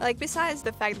like besides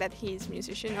the fact that he's a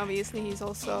musician, obviously he's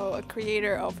also a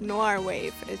creator of Noir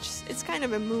Wave. It's kind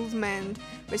of a movement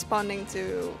responding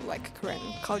to like current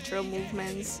cultural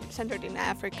movements centered in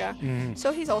Africa.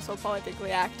 So he's also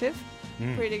politically active.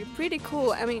 Pretty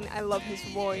cool. I mean, I love his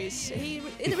voice.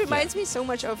 It reminds me so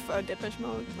much of Depeche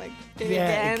Mode, like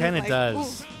Yeah, it kind of like,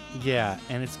 does. ooh. Yeah,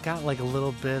 and it's got like a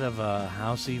little bit of a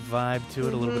housey vibe to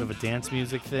it, a little bit of a dance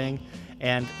music thing.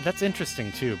 And that's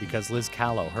interesting too, because Lizz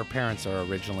Kalo, her parents are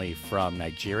originally from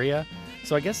Nigeria.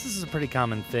 So I guess this is a pretty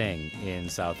common thing in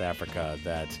South Africa,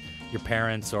 that your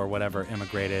parents or whatever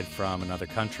immigrated from another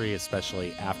country,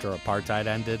 especially after apartheid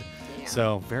ended.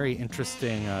 So very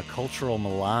interesting cultural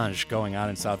melange going on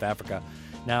in South Africa.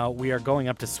 Now, we are going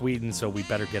up to Sweden, so we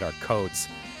better get our coats.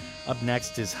 Up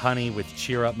next is Honey with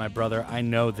Cheer Up My Brother. I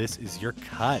know this is your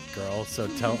cut, girl, so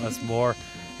tell us more.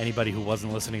 Anybody who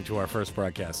wasn't listening to our first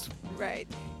broadcast. Right.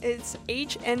 It's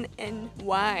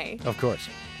HNNY. Of course.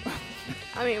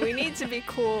 I mean, we need to be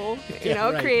cool, you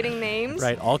know, right. creating names.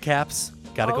 Right, all caps.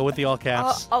 Gotta go with the all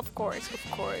caps. Of course,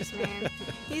 man.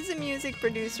 He's a music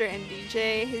producer and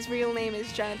DJ. His real name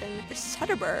is Jonathan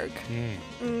Soderberg.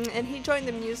 And he joined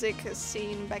the music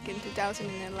scene back in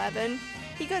 2011.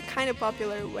 He got kind of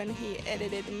popular when he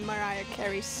edited Mariah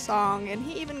Carey's song, and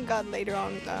he even got later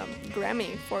on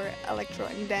Grammy for Electro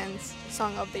and Dance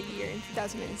Song of the Year in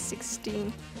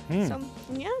 2016. So,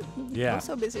 yeah,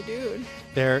 also busy dude.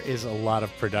 There is a lot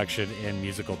of production and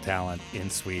musical talent in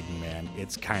Sweden, man.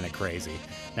 It's kind of crazy.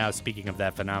 Now, speaking of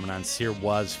that phenomenon, Sear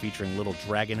Was featuring Little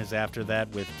Dragon is after that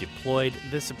with Deployed.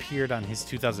 This appeared on his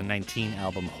 2019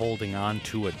 album Holding On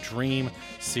to a Dream.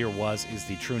 Sear Was is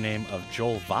the true name of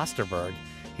Joel Vosterberg.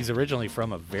 He's originally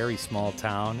from a very small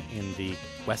town in the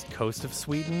west coast of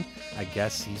Sweden. I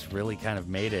guess he's really kind of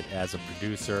made it as a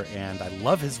producer, and I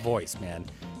love his voice, man.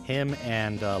 Him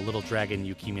and Little Dragon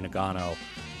Yukimi Nagano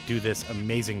do this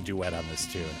amazing duet on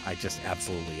this tune. I just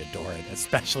absolutely adore it,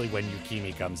 especially when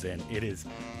Yukimi comes in. It is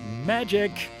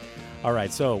magic. All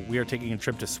right, so we are taking a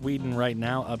trip to Sweden right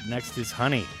now. Up next is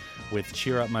Honey with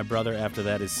Cheer Up My Brother. After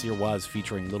that is Sear Was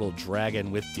featuring Little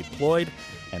Dragon with Deployed.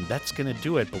 And that's going to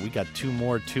do it, but we got two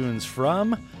more tunes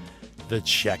from the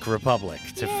Czech Republic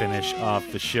to finish off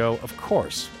the show. Of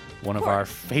course, one of our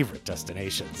favorite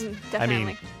destinations. I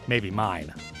mean, maybe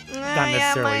mine. Not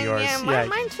necessarily yours. Yeah,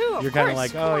 mine too. You're kind of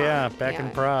like, oh yeah, back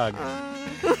in Prague.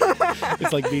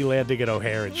 It's like me landing at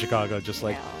O'Hare in Chicago, just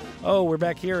like, oh, we're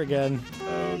back here again.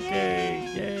 Okay,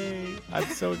 yay. I'm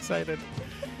so excited.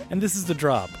 And this is The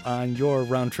Drop on your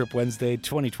Round Trip Wednesday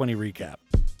 2020 recap.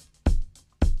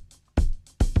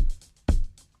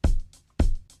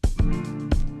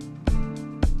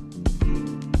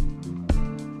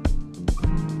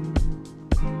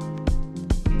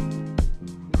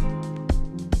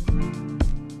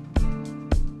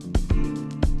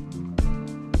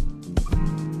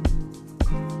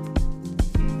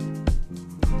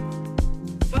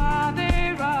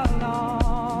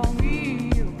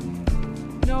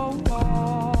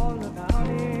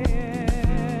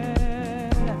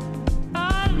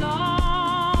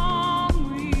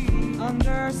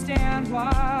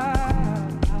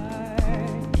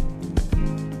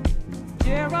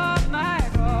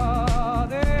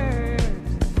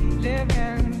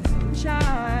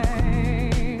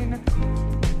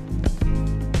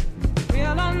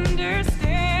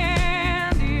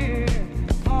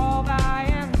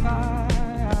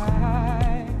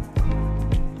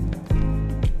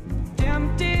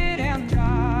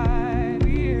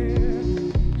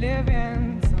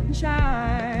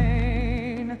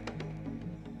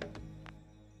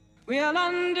 You'll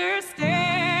understand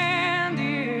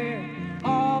it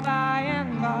all by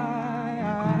and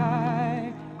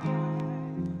by.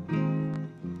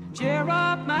 Cheer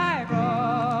up, my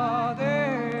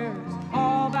brothers,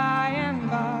 all by and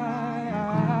by.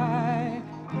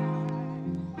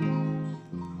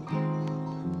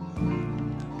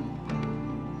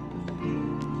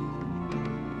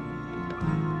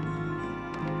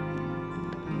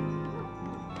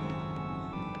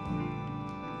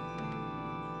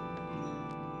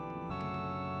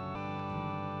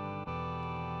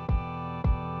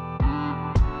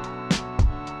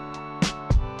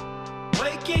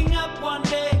 Waking up one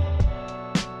day,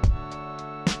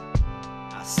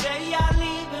 I say I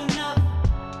leave enough.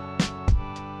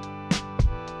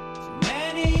 Too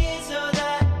many years of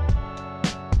that,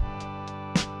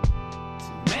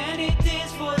 too many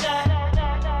tears for that.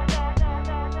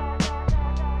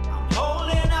 I'm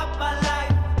holding up my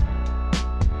life,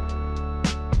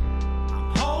 I'm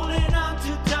holding on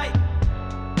too tight.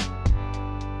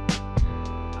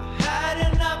 I had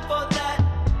enough of that.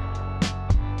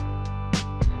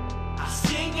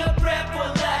 Sing a prayer for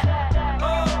that.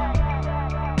 Oh,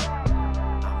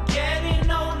 I'm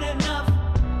getting old enough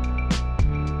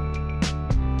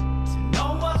to know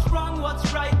what's wrong,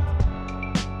 what's right.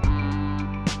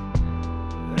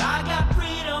 But I got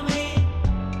freedom here.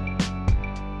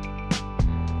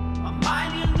 My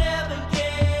mind you'll never get.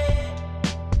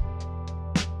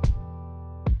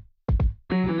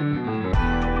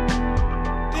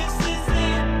 This is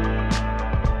it.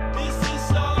 This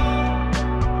is all.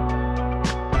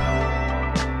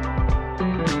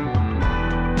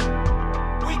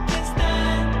 We can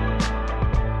stand,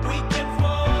 we can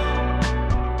fall.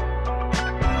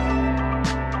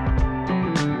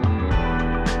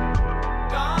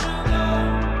 Gonna go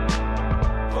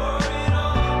for it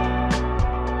all.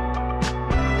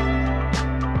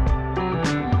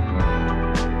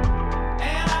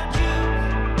 And I choose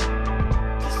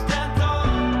to stand tall.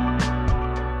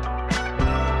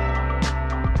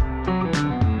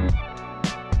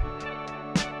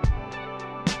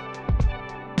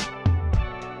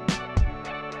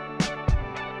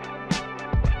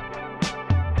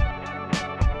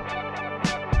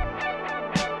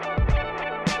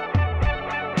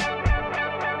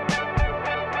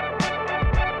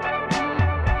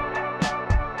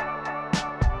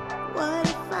 What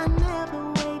if I never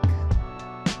wake?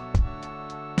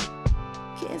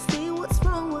 Can't see what's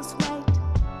wrong, what's right.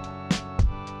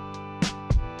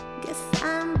 Guess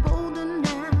I'm bolder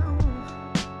now.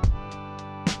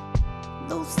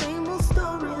 Those same old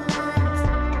storylines.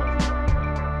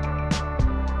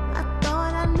 I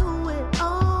thought I knew it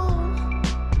all.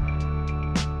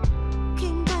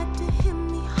 Came back to hit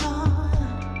me hard.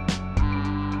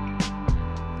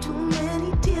 Too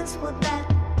many tears for that.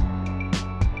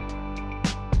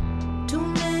 Too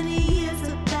many years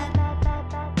of that.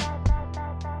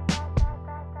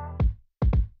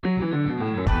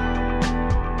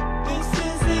 This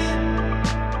is it.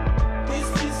 This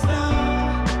is all.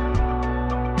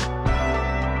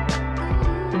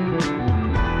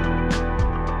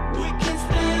 We can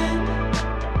stand.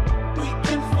 We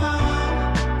can fall.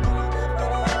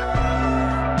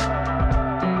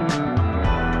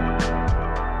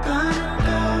 Gonna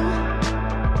go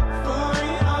for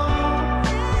it all.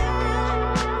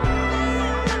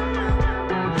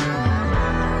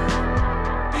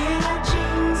 And I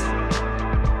choose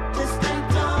to stand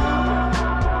tall.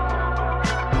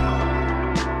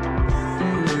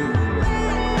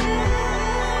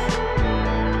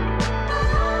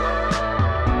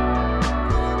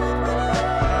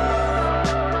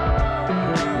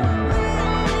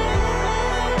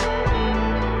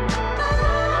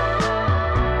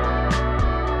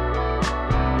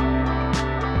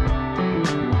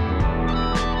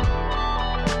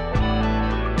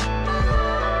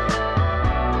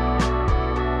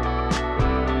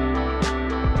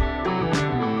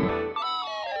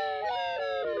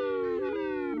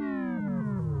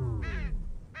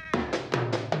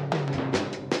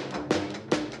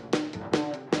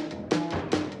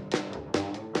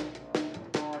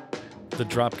 The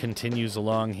drop continues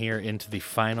along here into the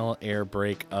final air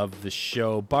break of the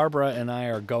show. Barbara and I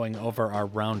are going over our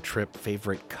round trip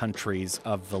favorite countries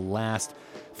of the last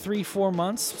 3-4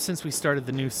 months since we started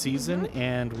the new season,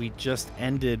 and we just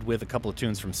ended with a couple of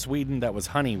tunes from Sweden. That was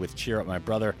Honey with Cheer Up My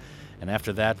Brother, and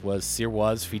after that was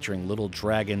Sirwas featuring Little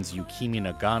Dragon's Yukimi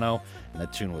Nagano, and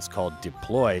that tune was called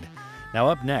Deployed. Now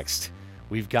up next,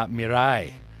 we've got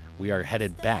Mirai. We are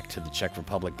headed back to the Czech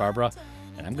Republic, Barbara,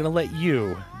 and I'm going to let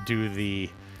you do the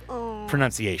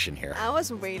pronunciation here. I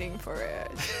was waiting for it.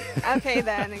 Okay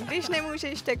then, Když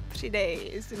nemůžeš, tak přidej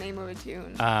is the name of a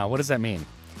tune. What does that mean?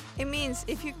 It means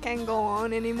if you can't go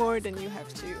on anymore, then you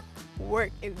have to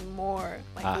work even more,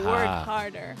 like work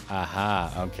harder.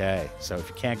 Okay. So if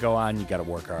you can't go on, you got to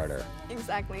work harder.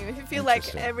 Exactly. If you feel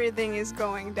like everything is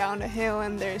going down the hill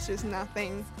and there's just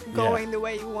nothing going the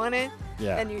way you want it,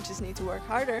 then you just need to work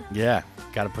harder. Yeah.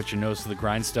 Got to put your nose to the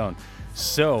grindstone.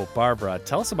 So, Barbara,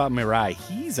 tell us about Mirai.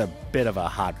 He's a bit of a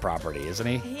hot property, isn't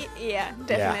he? Yeah,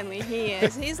 definitely. He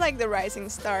is. He's like the rising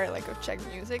star like of Czech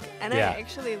music, and I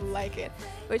actually like it,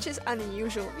 which is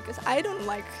unusual because I don't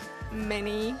like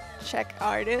many Czech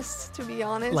artists, to be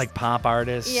honest. Like pop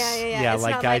artists? Yeah,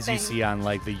 like guys you see on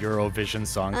like the Eurovision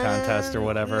Song Contest or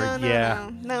whatever.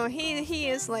 No, he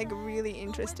is like really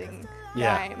interesting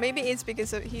guy. Maybe it's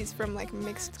because he's from like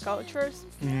mixed cultures.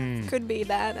 Could be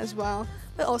that as well.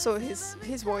 But also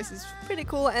his voice is pretty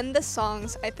cool, and the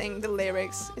songs, I think the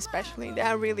lyrics especially, they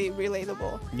are really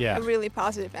relatable. Yeah. A really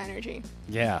positive energy.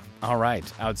 Yeah. All right.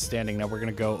 Outstanding. Now we're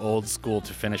going to go old school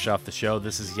to finish off the show.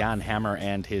 This is Jan Hammer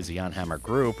and his Jan Hammer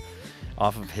Group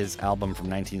off of his album from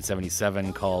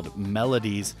 1977 called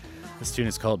Melodies. This tune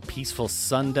is called Peaceful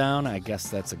Sundown. I guess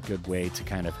that's a good way to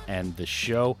kind of end the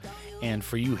show. And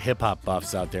for you hip-hop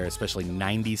buffs out there, especially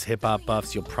 90s hip-hop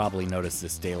buffs, you'll probably notice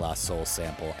this De La Soul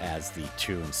sample as the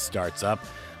tune starts up.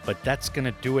 But that's going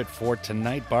to do it for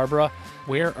tonight. Barbara,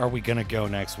 where are we going to go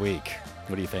next week?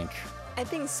 What do you think? I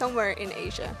think somewhere in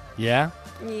Asia. Yeah?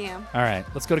 Yeah. All right,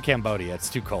 let's go to Cambodia. It's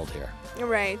too cold here.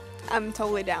 Right. I'm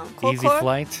totally down. Easy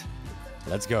flight?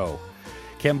 Let's go.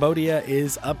 Cambodia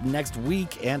is up next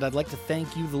week, and I'd like to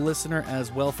thank you, the listener,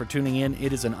 as well for tuning in.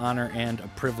 It is an honor and a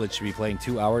privilege to be playing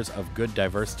 2 hours of good,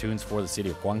 diverse tunes for the city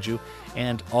of Gwangju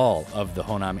and all of the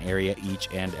Honam area each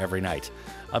and every night.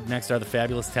 Up next are the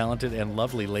fabulous, talented, and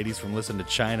lovely ladies from Listen to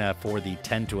China for the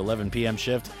 10 to 11 p.m.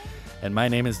 shift. And my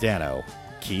name is Dano.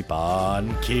 Keep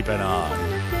on keeping on.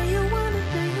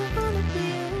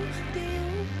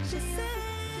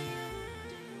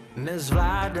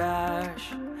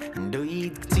 Nezvládáš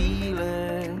dojít k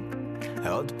cíli,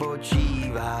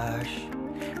 odpočíváš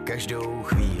každou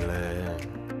chvíli.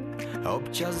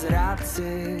 Občas rád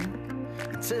si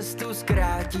cestu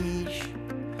zkrátíš,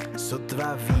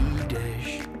 sotva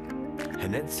vyjdeš,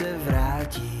 hned se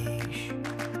vrátíš.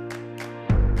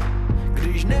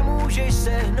 Když nemůžeš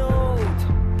sehnout,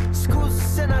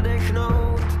 zkus se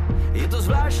nadechnout, je to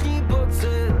zvláštní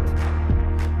pocit,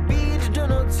 být do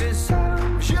noci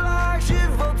sám, v žilách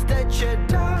život teče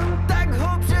dál, tak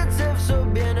ho přece v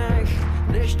sobě nech,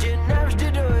 než ti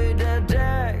navždy dojde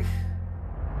dech.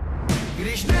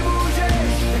 Když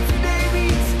nemůžeš, tak přidej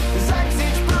víc,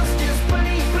 zakřič prostě z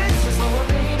plných plic, že slovo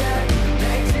nejde,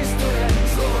 neexistuje,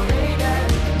 slovo nejde,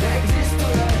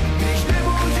 neexistuje. Když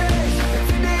nemůžeš, tak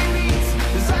přidej víc,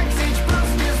 zakřič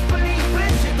prostě z plných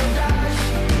plic, že to dáš,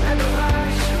 a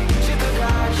dokáž, že to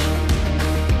dáš.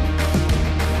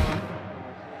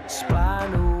 Z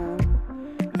plánů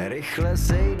rychle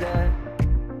sejde,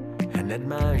 hned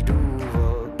máš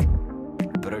důvod,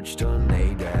 proč to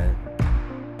nejde.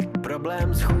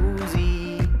 Problém s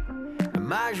chůzí,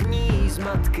 máš v ní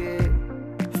zmatky,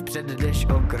 vpřed jdeš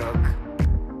o krok,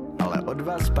 ale o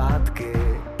 2 zpátky.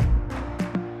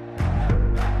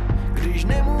 Když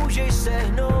nemůžeš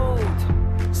sehnout,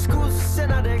 zkus se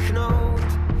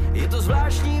nadechnout, je to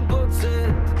zvláštní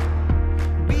pocit,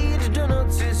 být do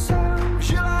noci sám, v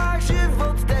žilách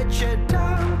život teče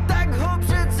dál, tak ho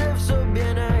přece v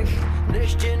sobě nech,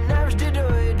 než ti navždy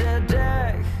dojde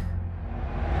dech.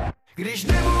 Když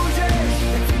nemůžeš,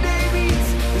 tak přidej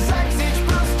víc, zakřič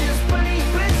prostě z plných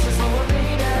plic, že slovo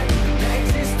nejde,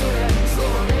 neexistuje,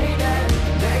 slovo nejde,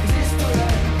 neexistuje.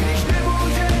 Když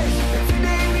nemůžeš, tak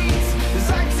přidej víc,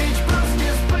 zakřič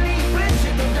prostě z plných plic, že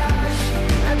to dáš,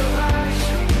 a dokáž,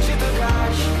 že to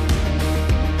dáš.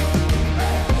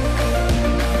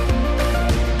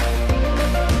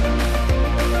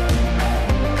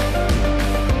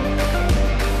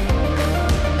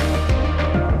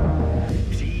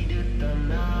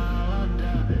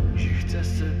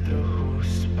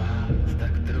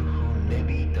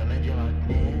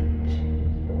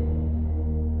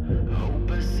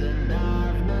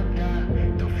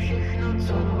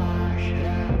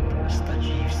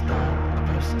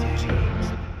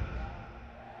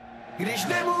 Když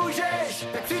nemůžeš,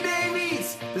 tak přidej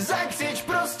víc, zakřič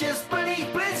prostě z plných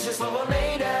plic, že slovo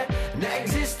nejde,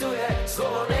 neexistuje,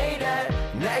 slovo nejde,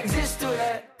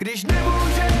 neexistuje. Když nemůžeš,